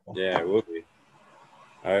 Yeah, it will be.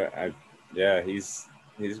 He's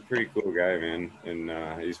a pretty cool guy, man,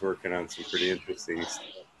 and he's working on some pretty interesting stuff.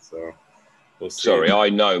 So we'll see. Sorry, I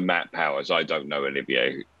know Matt Powers. I don't know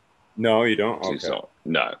Olivier. No, you don't. Okay.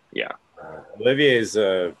 No, yeah. Olivier is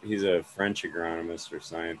he's a French agronomist or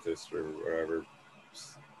scientist or whatever.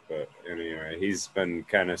 But anyway, he's been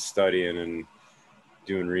kind of studying and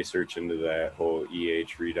doing research into that whole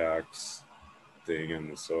EH redox thing in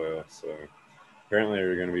the soil. So apparently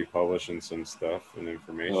they're going to be publishing some stuff and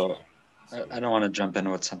information. Well, I don't want to jump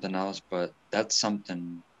into with something else, but that's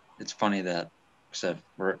something. It's funny that said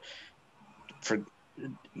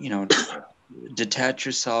detach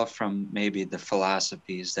yourself from maybe the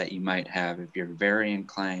philosophies that you might have if you're very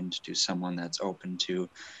inclined to someone that's open to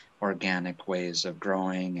organic ways of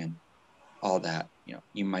growing and all that. You know,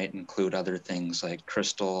 you might include other things like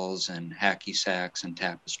crystals and hacky sacks and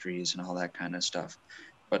tapestries and all that kind of stuff.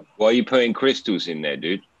 But why are you putting crystals in there,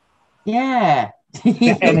 dude? Yeah. And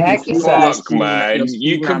hacky sacks. Fuck, man. You'll see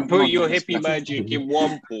You where can I'm put going your with this hippie stuff. magic in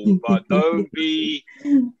one pool, but don't be.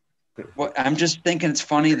 Well, I'm just thinking it's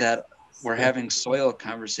funny that we're having soil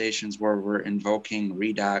conversations where we're invoking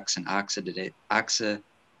redox and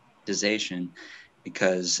oxidization,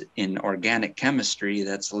 because in organic chemistry,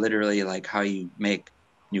 that's literally like how you make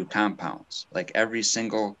new compounds. Like every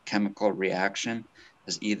single chemical reaction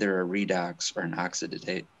is either a redox or an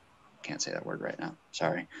oxidate. Can't say that word right now.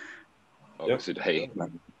 Sorry. Oxidate.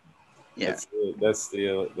 Yeah. That's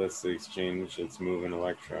the exchange. It's moving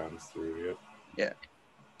electrons through. Yep. Yeah.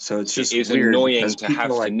 So it's just It's weird annoying because to have people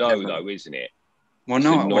to like know, never- though, isn't it? Well, It's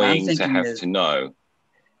no, what I'm annoying to thinking have is to know,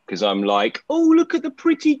 because I'm like, oh, look at the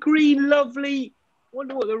pretty green, lovely.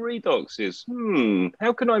 Wonder what the redox is.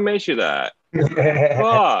 How can I measure that?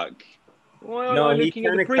 Fuck. Why aren't No, I he looking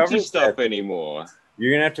at the kinda pretty covers stuff that. anymore?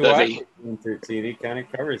 You're gonna have to Does watch he? it in 13. He kind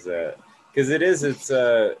of covers that because it's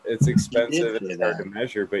expensive. say It's hard that. to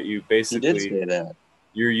measure, but you He did basically say that.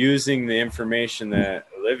 you're using the information that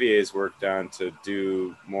Olivier's worked on to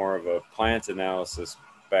do more of a plant analysis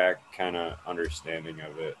back kind of understanding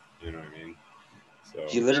of it. You know what I mean? So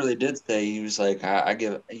He literally did say, he was like, I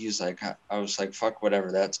was like, fuck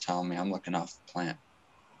whatever that's telling me. I'm looking off the plant.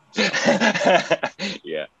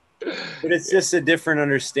 Yeah. but it's just a different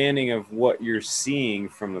understanding of what you're seeing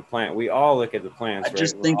from the plant. We all look at the plants, I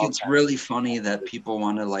just right? think We're all it's kind really funny that people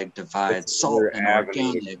want to like divide It's salt another and avenue to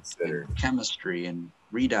organic consider. and chemistry and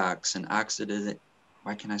redox and oxidate.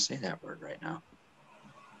 Why can't I say that word right now?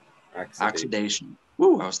 of Oxidation.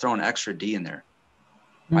 Woo, I was throwing extra D in there.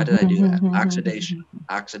 Why did I do that?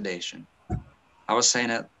 Oxidation. I was saying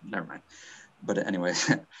it. Never mind. But anyway,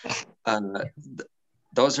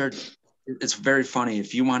 those are. It's very funny.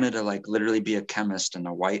 If you wanted to like literally be a chemist in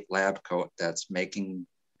a white lab coat that's making,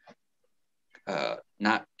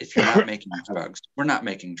 not if you're not making drugs, we're not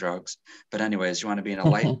making drugs. But anyways, you want to be in a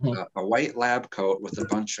white lab coat with a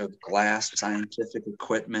bunch of glass scientific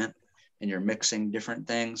equipment, and you're mixing different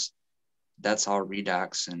things. That's all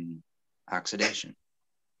redox and oxidation.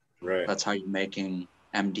 Right. That's how you're making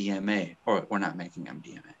MDMA, or we're not making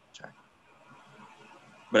MDMA. Sorry.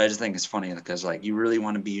 But I just think it's funny because like you really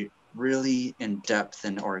want to be really in depth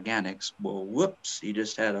in organics. Well, whoops, you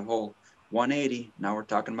just had a whole 180. Now we're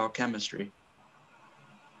talking about chemistry.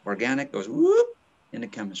 Organic goes whoop into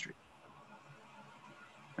chemistry.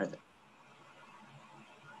 Right there.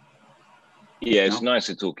 Yeah, it's No?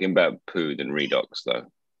 nicer talking about poo than redox, though.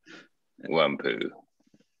 Worm poo,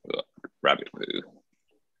 rabbit poo,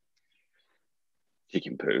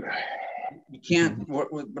 chicken poo. You can't.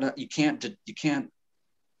 But you can't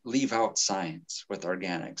leave out science with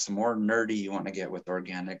organics. The more nerdy you want to get with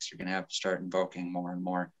organics, you're going to have to start invoking more and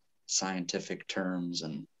more scientific terms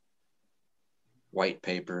and white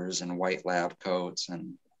papers and white lab coats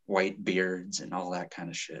and white beards and all that kind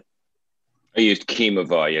of shit. I used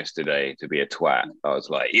Chemovar yesterday to be a twat. I was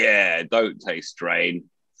like, yeah, don't say strain.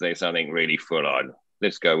 Say something really full on.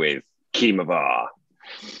 Let's go with Chemovar.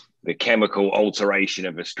 The chemical alteration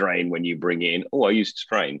of a strain when you bring it in. Oh, I used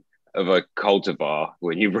strain of a cultivar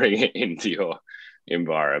when you bring it into your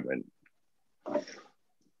environment.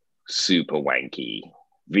 Super wanky.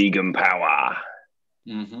 Vegan power.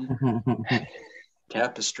 Mm-hmm.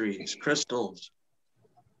 Tapestries, crystals.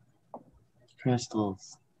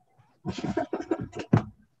 Crystals.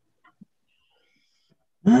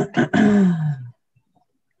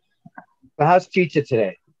 So how's Chicha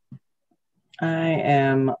today? I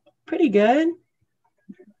am pretty good.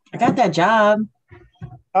 I got that job.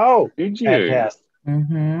 Oh, Did you? fantastic.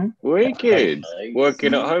 Mm-hmm. Wicked. Nice.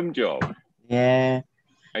 Working at home job. Yeah.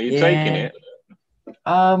 Are you taking it?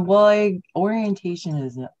 Well, orientation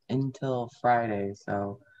is until Friday,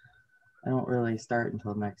 so I don't really start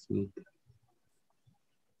until next week.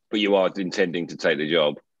 But you are intending to take the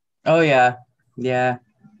job. Oh yeah. Yeah.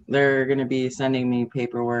 They're gonna be sending me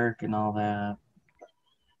paperwork and all that.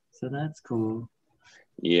 So that's cool.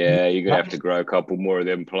 Yeah, you're gonna have to grow a couple more of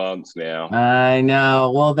them plants now. I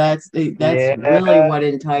know. Well, that's Yeah. really what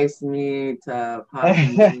enticed me to pop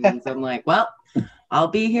in jeans. I'm like, well, I'll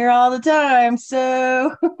be here all the time,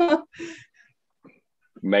 so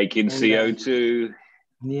Making And, CO2.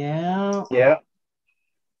 yeah, Yeah.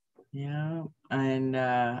 yeah. And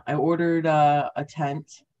I ordered a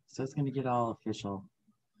tent, so it's gonna get all official.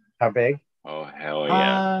 How big? Oh hell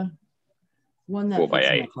yeah! One that 4 by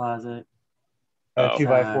fits in 8. the closet. Oh.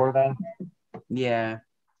 2x4 then? Yeah.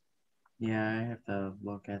 Yeah, I have to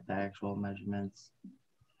look at the actual measurements.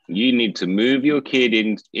 You need to move your kid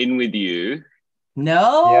in with you.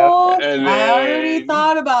 No, And I already then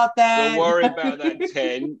thought about that. Don't worry about that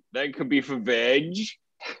tent. That could be for veg.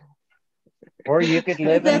 Or you could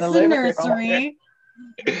live in That's the the living room. nursery.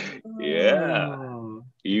 Yeah. Oh.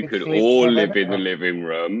 You could could sleep in all the live living in the room. living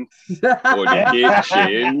room or the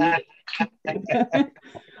kitchen.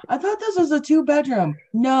 I thought this was a 2-bedroom.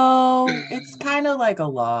 No, it's kind of like a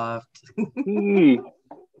loft. Hmm.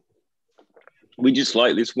 We just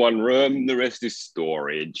like this one room. The rest is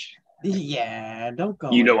storage. Yeah, don't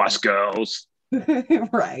go. You know in us girls. there.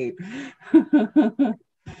 Right.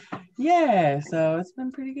 Yeah, so it's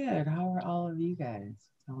been pretty good. How are all of you guys?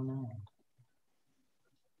 I don't know.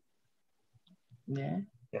 Yeah,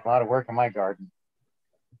 A lot of work in my garden.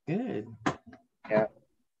 good.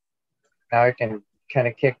 Now I can kind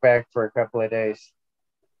of kick back for a couple of days.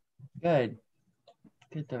 Good.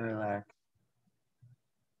 Good to relax.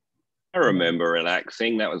 I remember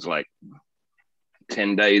relaxing. That was like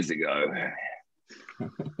 10 days ago.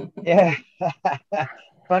 Yeah.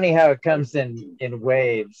 Funny how it comes in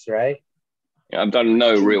waves, right? I've done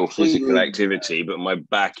no real physical activity, but my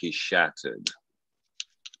back is shattered.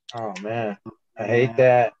 Oh man, I hate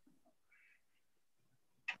that.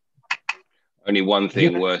 Only one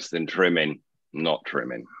thing worse than trimming, not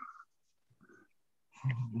trimming.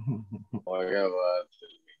 Oh, I got a lot of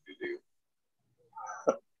things to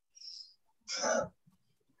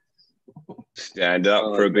do. Stand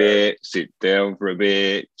up for a bit, sit down for a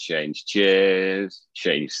bit, change chairs,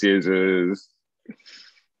 change scissors,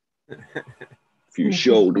 a few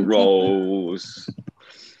shoulder rolls.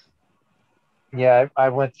 Yeah, I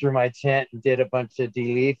went through my tent and did a bunch of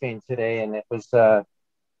de-leafing today, and it was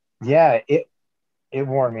it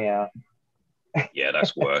wore me out. Yeah,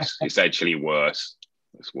 that's worse. It's actually worse.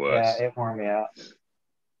 It's worse. Yeah, it wore me out.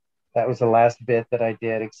 That was the last bit that I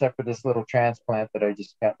did, except for this little transplant that I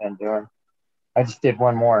just got done doing. I just did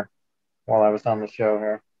one more while I was on the show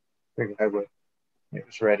here. Figured I would. It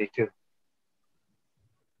was ready to.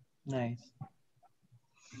 Nice.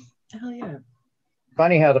 Hell yeah.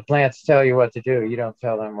 Funny how the plants tell you what to do. You don't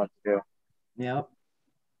tell them what to do. Yep.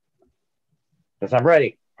 Because I'm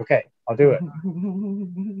ready. Okay, I'll do it.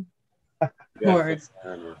 Or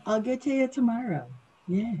I'll get to you tomorrow.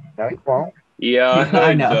 Yeah. No, you won't. Yeah,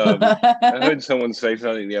 I know. I heard someone say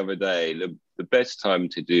something the other day. The best time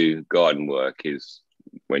to do garden work is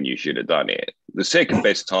when you should have done it. The second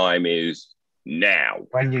best time is now.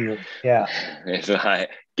 When you, yeah. It's like,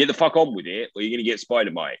 get the fuck on with it, or you're going to get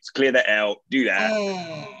spider mites. Clear that out. Do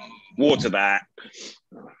that. Water that.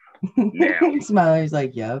 Now. Smiley's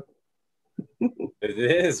like, yep. It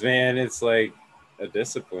is, man. It's like a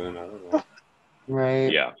discipline. I don't know.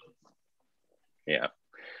 Right. Yeah. Yeah.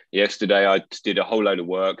 Yesterday, I did a whole load of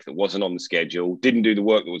work that wasn't on the schedule. Didn't do the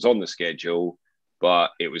work that was on the schedule,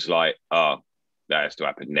 but it was like, that has to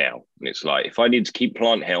happen now. And it's like, if I need to keep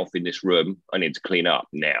plant health in this room, I need to clean up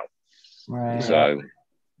now. Right. So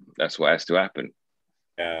that's what has to happen.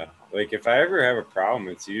 Yeah. Like if I ever have a problem,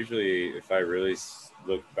 it's usually, if I really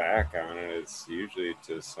look back on it, it's usually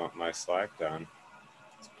to my slack down.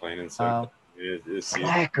 It's plain and simple. It's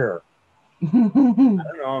Slacker. I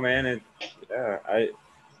don't know, man.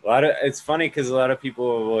 It's funny because a lot of people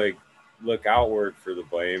will like look outward for the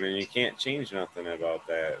blame, and you can't change nothing about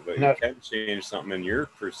that. But you can change something in your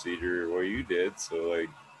procedure, what you did. So, like,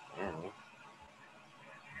 I don't know.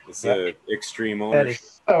 It's an extreme ownership. That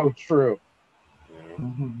is so true. You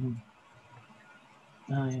know?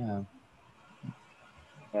 Oh yeah.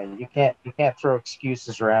 Yeah, you can't throw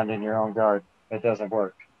excuses around in your own garden. It doesn't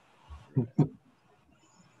work.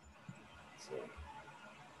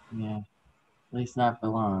 Yeah. At least not for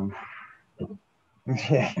long.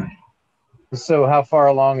 Yeah. So how far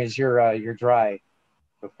along is your dry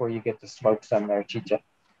before you get to smoke some there, Chicha?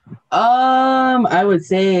 I would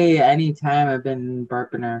say anytime. I've been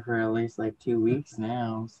burping her for at least like 2 weeks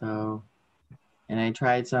now. So, and I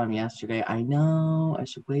tried some yesterday. I know I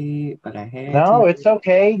should wait, but I had No, to. it's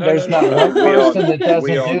okay. There's not one person that doesn't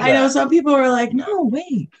do that. I know some people are like, no,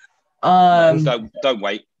 wait. Don't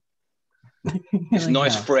wait. It's like,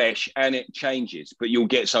 nice, no. fresh, and it changes, but you'll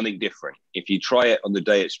get something different. If you try it on the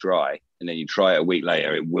day it's dry and then you try it a week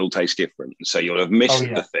later, it will taste different. So you'll have missed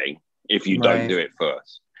the thing if you don't do it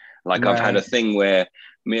first. Like I've had a thing where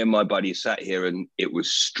me and my buddy sat here and it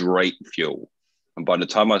was straight fuel. And by the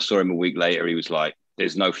time I saw him a week later, he was like,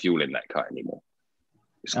 there's no fuel in that cut anymore.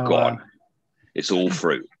 It's gone. Wow. It's all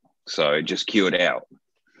fruit. So it just cured out.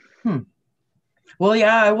 Well,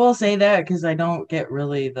 yeah, I will say that because I don't get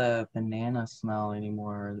really the banana smell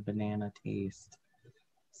anymore or the banana taste.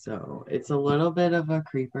 So it's a little bit of a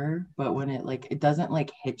creeper, but when it doesn't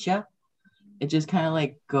like hit you, it just kind of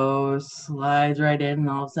like goes, slides right in, and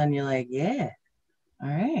all of a sudden you're like, yeah, all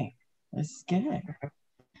right, this is good.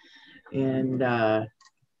 And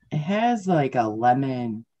it has like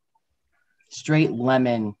a straight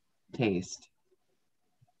lemon taste.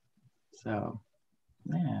 So,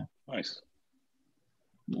 yeah. Nice.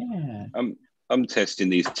 Yeah. I'm testing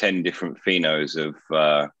these 10 different phenos of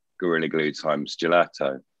Gorilla Glue times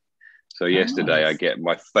gelato. So yesterday I get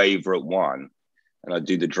my favorite one and I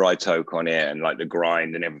do the dry toke on it and like the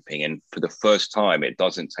grind and everything. And for the first time, it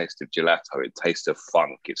doesn't taste of gelato. It tastes of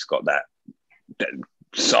funk. It's got that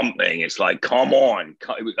something. It's like, come on.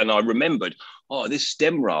 And I remembered, oh, this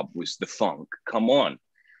stem rub was the funk. Come on.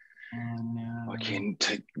 Oh, no. I can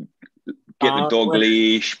get the dog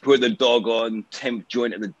leash, put the dog on, 10th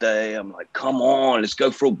joint of the day. I'm like, come on, let's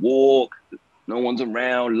go for a walk. No one's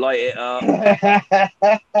around, light it up.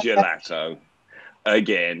 Gelato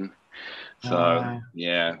again. So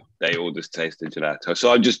yeah, they all just tasted gelato.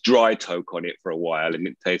 So I just dry toke on it for a while and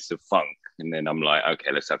it tastes of funk. And then I'm like,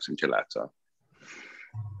 okay, let's have some gelato.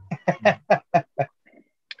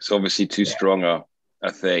 It's obviously too strong a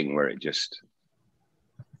thing where it just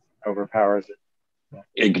overpowers it.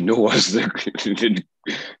 Ignores the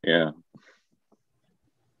yeah.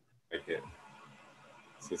 Like it.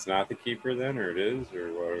 So it's not the keeper then, or it is,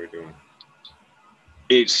 or what are we doing?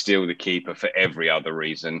 It's still the keeper for every other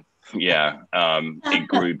reason. Yeah. It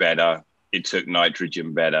grew better. It took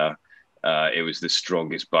nitrogen better. It was the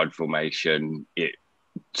strongest bud formation. It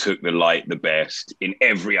took the light the best. In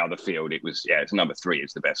every other field, it was, it's number 3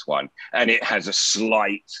 is the best one. And it has a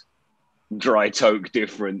slight dry toke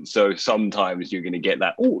difference. So sometimes you're going to get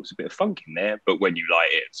that, oh, it's a bit of funk in there. But when you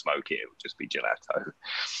light it and smoke it, it will just be gelato.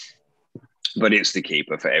 But it's the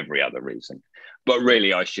keeper for every other reason. But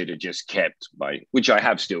really, I should have just kept which I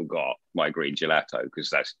have still got, my green gelato, because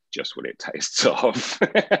that's just what it tastes of.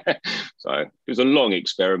 So it was a long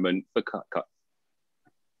experiment for cut.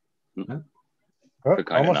 Oh,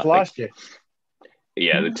 almost lost you.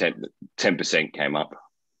 Yeah, the 10% came up.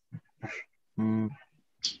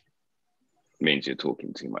 Means you're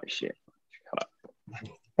talking too much shit. Shut up.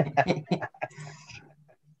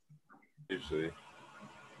 Usually.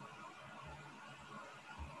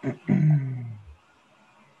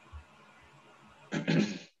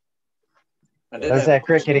 There's that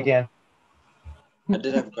cricket again. I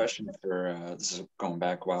did have a question for this is going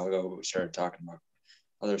back a while ago, but we started talking about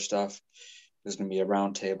other stuff. There's going to be a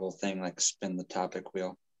round table thing, like spin the topic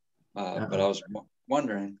wheel. But I was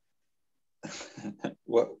wondering,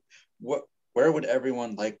 where would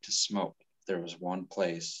everyone like to smoke if there was one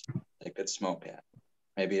place they could smoke at?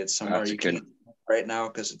 Maybe it's somewhere you can right now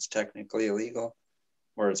because it's technically illegal,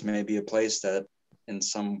 or it's maybe a place that in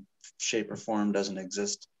some shape or form doesn't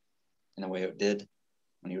exist in the way it did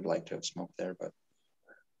when you would like to have smoked there, but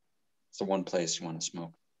it's the one place you want to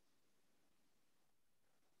smoke.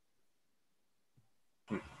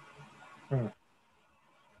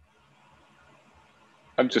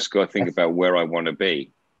 I've just got to think about where I want to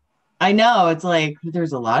be. I know, it's like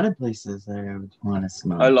there's a lot of places that I would want to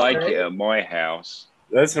smoke. I like it at my house.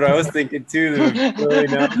 That's what I was thinking too. Really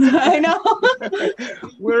nice. I know.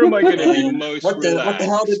 Where am I going to be most what the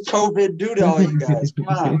hell did COVID do to all you guys? Come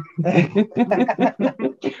on.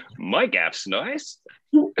 My gaff's nice.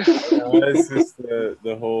 It's just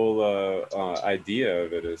the whole idea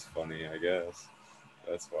of it is funny, I guess.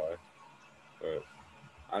 That's why. But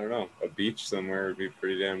I don't know. A beach somewhere would be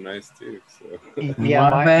pretty damn nice too. So.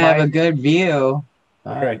 Yeah, I have a good view.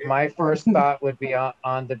 Right. My first thought would be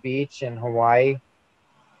on the beach in Hawaii,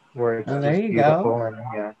 where it's there you beautiful, go. and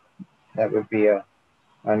yeah, that would be a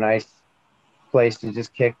nice place to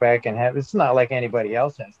just kick back and have. It's not like anybody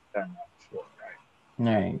else has done that before, right?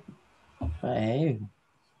 Right. But hey.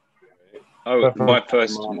 Oh, my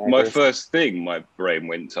first thing, my brain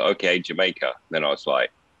went to, okay, Jamaica. Then I was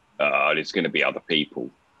like, there's going to be other people.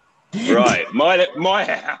 Right, my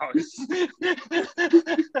house.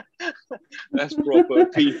 That's proper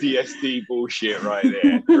PTSD bullshit right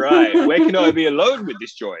there. Right, where can I be alone with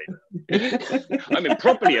this joint? I'm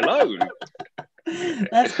improperly alone.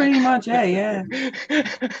 That's pretty much it, yeah.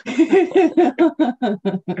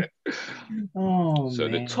 Oh, so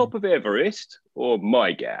man. the top of Everest or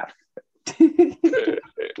my gaff?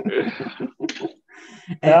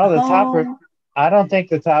 Now the top of, I don't think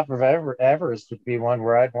the top of Everest would be one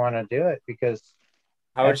where I'd want to do it, because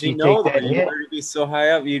how would you know that you would be so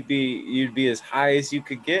high up? You'd be as high as you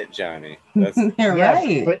could get, Johnny. That's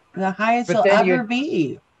right. But the highest you'll ever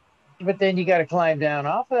be. But then you got to climb down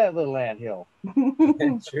off of that little anthill.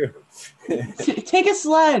 true. Take a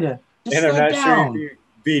sled. Just and I'm sled not down. sure if you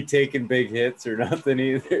be taking big hits or nothing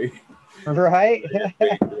either. Right?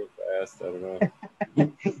 Big real fast. I don't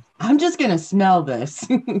know. I'm just gonna smell this.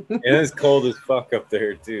 And it's cold as fuck up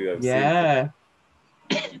there too. I've Yeah.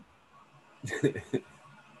 seen it.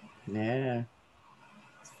 Yeah.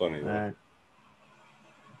 It's funny though.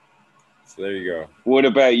 So there you go. What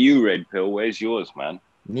about you, Red Pill? Where's yours, man?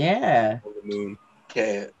 Yeah. On the moon.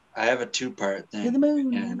 Okay, I have a two-part thing. To the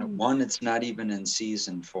moon. And one, it's not even in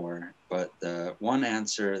season 4, but the one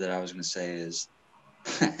answer that I was going to say is,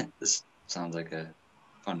 this sounds like a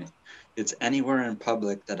funny, it's anywhere in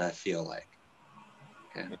public that I feel like.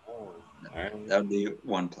 Okay, that would be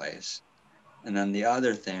one place. And then the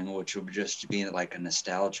other thing, which would just be like a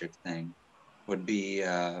nostalgic thing, would be,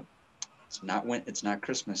 it's not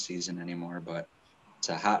Christmas season anymore, but it's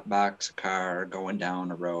a hot box car going down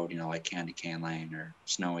a road, like Candy Cane Lane or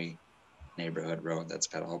Snowy Neighborhood Road that's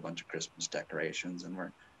got a whole bunch of Christmas decorations, and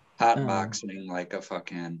we're hot boxing like a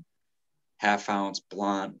fucking half-ounce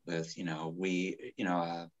blunt with,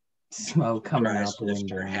 smoke coming out the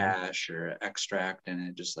lift or window. hash or extract in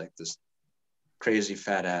it, just like this crazy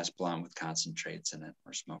fat ass blunt with concentrates in it.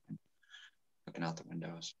 We're smoking, looking out the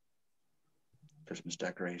windows. Christmas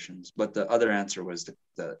decorations. But the other answer was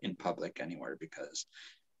the in public anywhere, because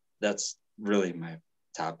that's really my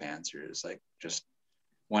top answer, is like just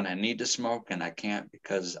when I need to smoke and I can't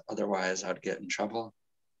because otherwise I'd get in trouble.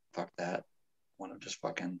 Fuck that. I want to just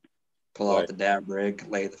fucking pull out the dab rig,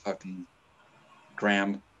 lay the fucking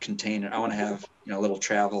gram container. I want to have, a little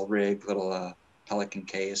travel rig, little Pelican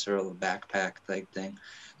case or a little backpack type thing.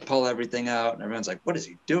 Pull everything out and everyone's like, what is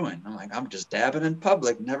he doing? I'm like, I'm just dabbing in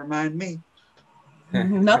public. Never mind me.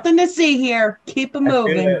 Nothing to see here. Keep it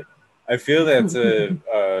moving. I feel that's a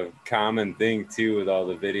common thing too, with all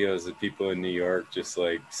the videos of people in New York just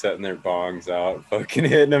like setting their bongs out, fucking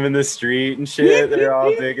hitting them in the street and shit. They're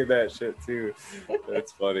all digging that shit too.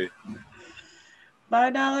 That's funny.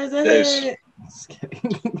 $5 a hit.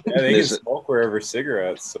 Yeah, they can smoke wherever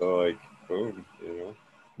cigarettes, so like boom,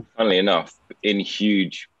 Funnily enough, in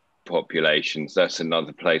huge populations, that's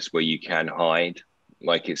another place where you can hide.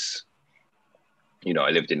 Like it's,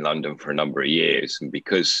 I lived in London for a number of years, and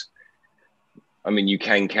because, you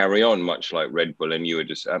can carry on much like Red Bull, and you were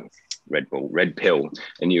just Red Pill,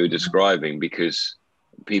 and you were describing, because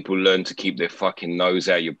people learn to keep their fucking nose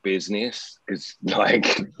out of your business, because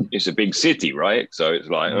like it's a big city, right? So it's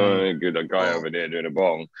like, oh, good, a guy over there doing a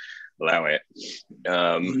bong, allow it,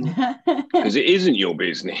 because it isn't your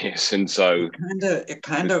business, and so it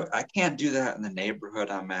kind of I can't do that in the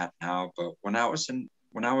neighborhood I'm at now, but when I was 10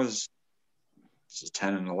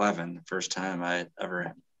 and 11, the first time I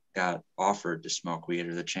ever got offered to smoke weed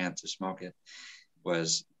or the chance to smoke it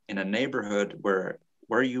was in a neighborhood where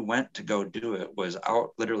you went to go do it was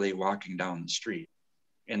out literally walking down the street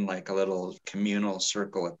in like a little communal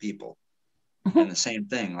circle of people. And the same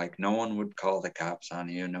thing, like no one would call the cops on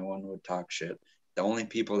you. No one would talk shit. The only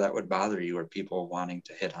people that would bother you are people wanting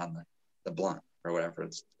to hit on the blunt or whatever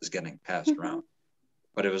is getting passed around.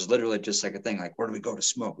 But it was literally just like a thing, like, where do we go to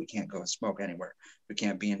smoke? We can't go smoke anywhere. We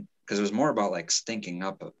can't be in, because it was more about like stinking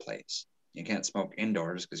up a place. You can't smoke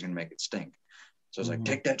indoors because you're gonna make it stink. So it's like,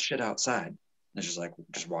 take that shit outside. And it's just like,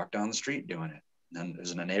 just walk down the street doing it. And then it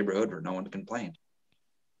was in a neighborhood where no one complained.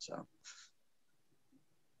 So.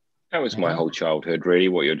 That was my whole childhood, really,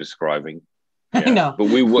 what you're describing. Yeah. I know. But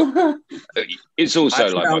we were, it's also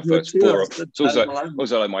like my first four, it's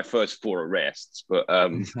also like my first 4 arrests, but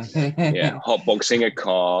hotboxing a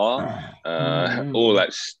car, all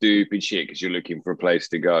that stupid shit because you're looking for a place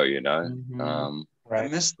to go, I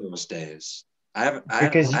miss those days. I haven't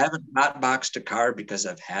hotboxed a car because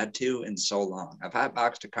I've had to in so long. I've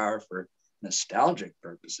hotboxed a car for nostalgic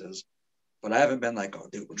purposes, but I haven't been like, oh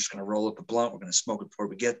dude, we're just gonna roll up a blunt, we're gonna smoke it before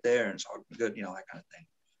we get there, and it's all good, that kind of thing.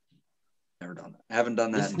 Never done that. I haven't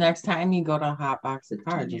done that. Just next time you go to hotbox a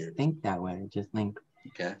car, just think that way. Just think,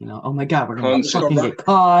 oh my God, we're going to fucking get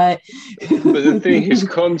caught. But the thing is,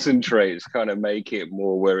 concentrates kind of make it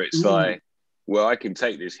more where it's like, well, I can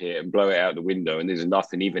take this here and blow it out the window and there's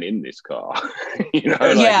nothing even in this car.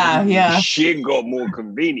 Shit got more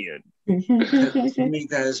convenient. Some of you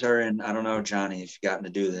guys are in, I don't know, Johnny, if you've gotten to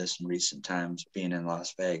do this in recent times, being in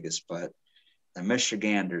Las Vegas, but the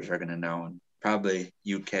Michiganders are going to know, and probably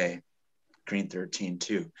UK, Green 13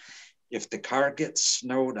 too. If the car gets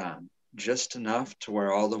snowed on just enough to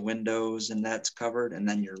where all the windows and that's covered, and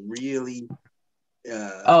then you're really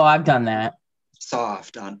I've done that,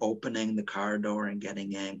 soft on opening the car door and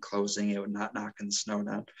getting in, closing it, not knocking the snow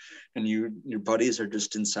down, and your buddies are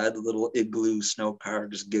just inside the little igloo snow car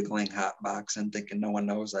just giggling, hot boxing, thinking no one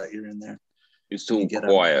knows that you're in there. It's all Get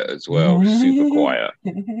quiet as well, super quiet,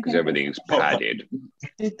 because everything's padded.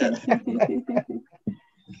 Yeah, I've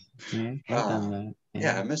done that.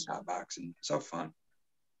 Yeah, I miss hotboxing. So fun.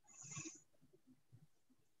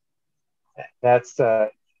 That's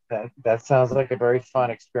that sounds like a very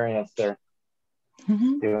fun experience there,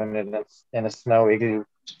 doing it in a snow igloo.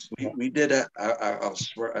 We did it. I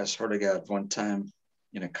swear to God, one time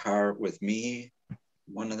in a car with me,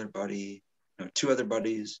 one other buddy, no, two other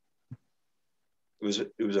buddies. It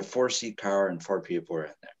was a 4-seat car and 4 people were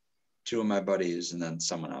in there. 2 of my buddies and then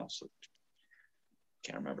someone else.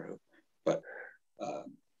 Can't remember who, but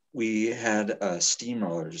we had a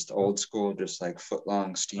steamroller, just old school, just like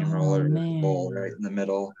foot-long steamroller, bowl right in the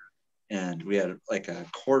middle, and we had like a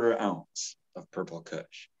 1/4 ounce of Purple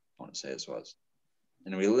Kush. I want to say this was.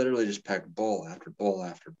 And we literally just packed bowl after bowl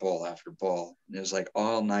after bowl after bowl. And it was like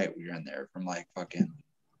all night we were in there from like fucking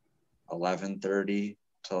 11:30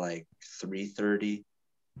 to like 3:30,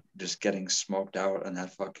 just getting smoked out in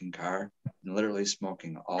that fucking car and literally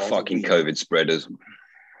smoking all Fucking COVID spreaders.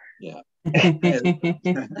 Yeah.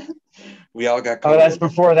 We all got COVID. Oh, that's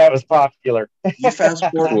before that was popular. You fast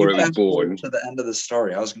forward, Before it was born. to the end of the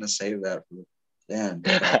story. I was going to save that for the end.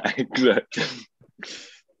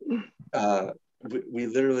 We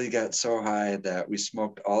literally got so high that we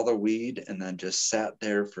smoked all the weed and then just sat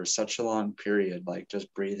there for such a long period, like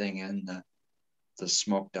just breathing in the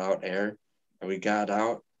smoked out air. And we got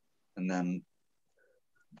out and then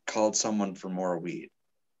called someone for more weed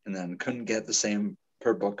and then couldn't get the same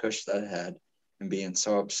Purple Kush that I had, and being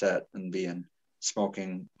so upset and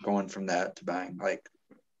smoking, going from that to buying like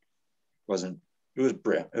it was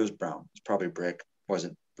brown. It was probably brick.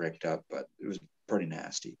 Wasn't bricked up, but it was pretty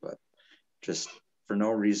nasty. But just for no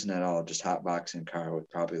reason at all, just hotboxing car with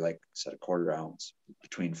probably like I said, a 1/4 ounce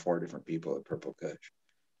between 4 different people at Purple Kush,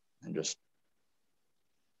 and just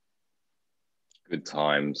good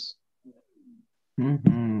times.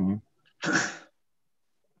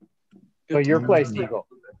 So your place, Eagle.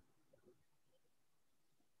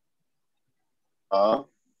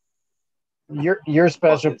 Your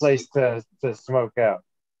special place to smoke out.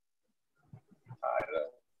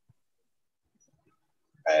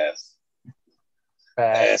 Pass.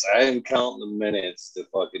 Pass. I am counting the minutes to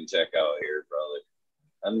fucking check out here, brother.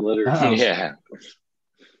 I'm literally. Yeah.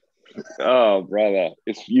 Oh, brother.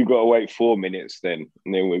 You got to wait 4 minutes then,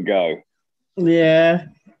 and then we'll go. Yeah.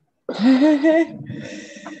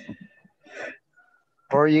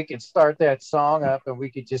 Or you could start that song up and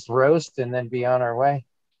we could just roast and then be on our way.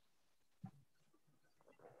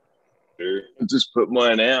 Just put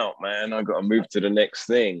mine out, man. I got to move to the next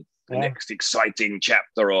thing. The next exciting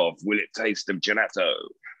chapter of Will It Taste of Gelato?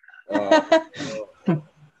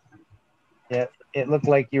 Yeah, it looked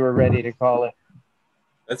like you were ready to call it.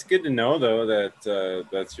 That's good to know, though, that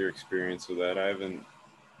that's your experience with that. I haven't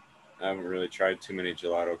really tried too many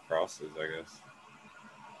gelato crosses, I guess.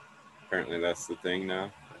 Apparently that's the thing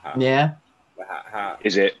now. Yeah.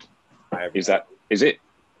 Is it? Is it?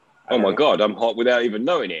 Oh my God, I'm hot without even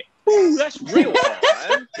knowing it. Ooh, that's real hot,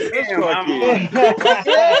 man.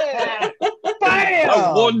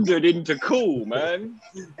 I wandered into cool, man.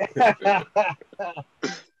 That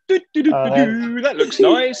looks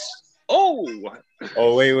nice. Oh,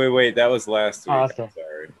 wait. That was last week. Awesome.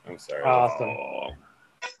 I'm sorry. Awesome. Oh.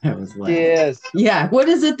 That was last. Yes. Yeah. What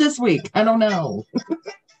is it this week? I don't know.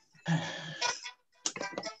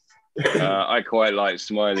 I quite like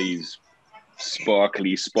Smiley's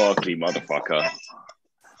sparkly motherfucker.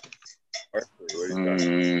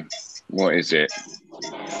 What is it?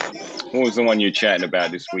 What was the one you were chatting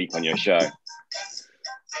about this week on your show?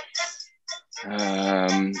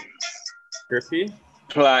 Griffey?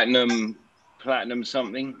 Platinum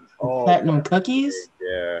something? Oh, Platinum cookies?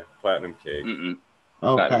 Yeah, platinum cake.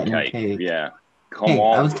 Oh, platinum cake. Yeah. Come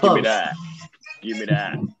on, I was give close. me that. Give me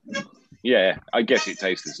that. Yeah, I guess it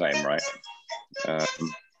tastes the same, right?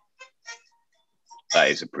 That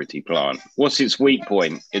is a pretty plant. What's its weak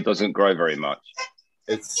point? It doesn't grow very much.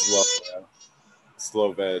 It's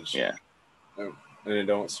slow veg. Yeah. And it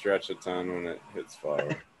don't stretch a ton when it hits flower.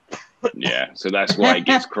 Yeah, so that's why it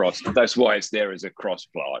gets crossed. That's why it's there as a cross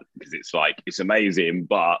plant, because it's like, it's amazing,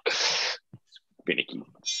 but finicky.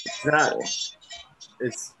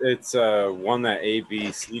 It's one that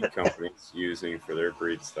AB Seed Company's using for their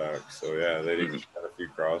breed stock. So yeah, they did got a few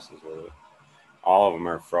crosses with it. All of them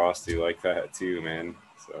are frosty like that too, man.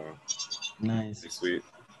 So nice, sweet.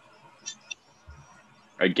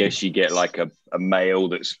 I guess you get like a male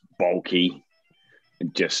that's bulky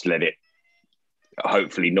and just let it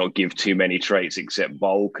hopefully not give too many traits except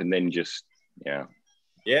bulk, and then just yeah.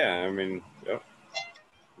 I mean, yep.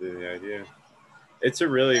 The idea. It's a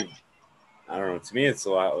really, I don't know. To me, it's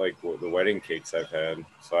a lot like the wedding cakes I've had.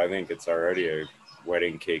 So I think it's already a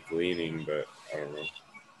wedding cake leaning, but I don't know.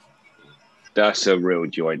 That's a real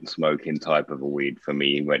joint smoking type of a weed for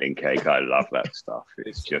me. Wedding cake, I love that stuff.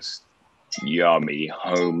 It's just yummy,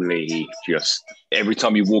 homely. Just every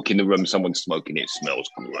time you walk in the room, someone's smoking. It smells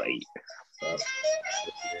great.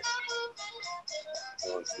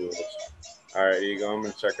 All right, Eagle, I'm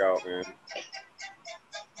gonna check out, man.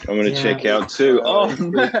 I'm gonna check out too. Oh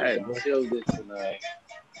man, Killed it tonight.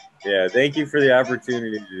 Yeah, thank you for the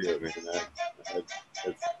opportunity to do it, man.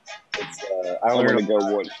 I I'm learned. gonna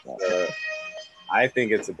go watch that. I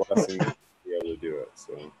think it's a blessing to be able to do it.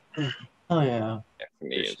 So Oh yeah.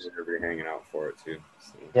 Definitely is. appreciate everybody hanging out for it too.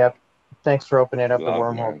 So, Yep. Thanks for opening up the Love,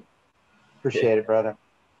 wormhole. man. Appreciate it, brother.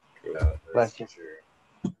 cool. Bless you.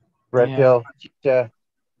 Red Yeah. Pill,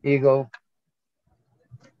 Eagle.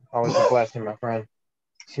 Always a blessing, my friend.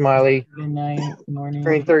 Smiley, Good night. Good morning.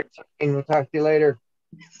 Screen 13. We'll talk to you later.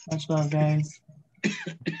 Much love, guys.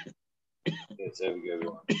 Let's have a good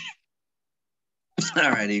one.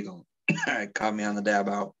 All right, Eagle. All right, caught me on the dab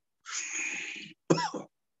out. I'm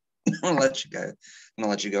gonna let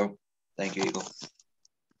you go. Thank you, Eagle.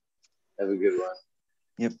 Have a good one.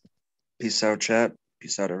 Yep. Peace out, chat.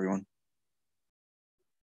 Peace out, everyone.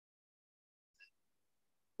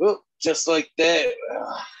 Well, just like that,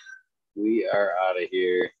 we are out of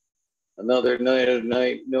here. Another night of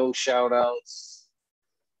night, no shout outs.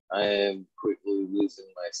 I am quickly losing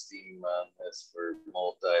my steam on this for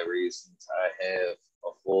multi reasons. I have a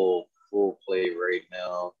full plate right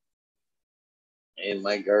now, and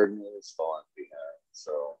my garden is falling behind.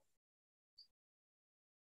 So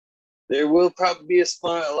there will probably be a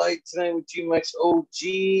spotlight tonight with GMX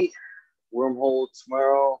OG. Wormhole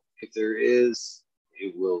tomorrow. If there is,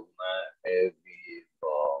 it will not have me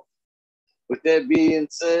involved. With that being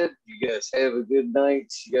said, you guys have a good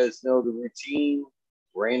night. You guys know the routine.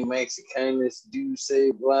 Random acts of kindness do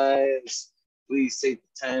save lives. Please take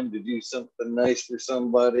the time to do something nice for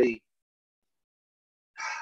somebody.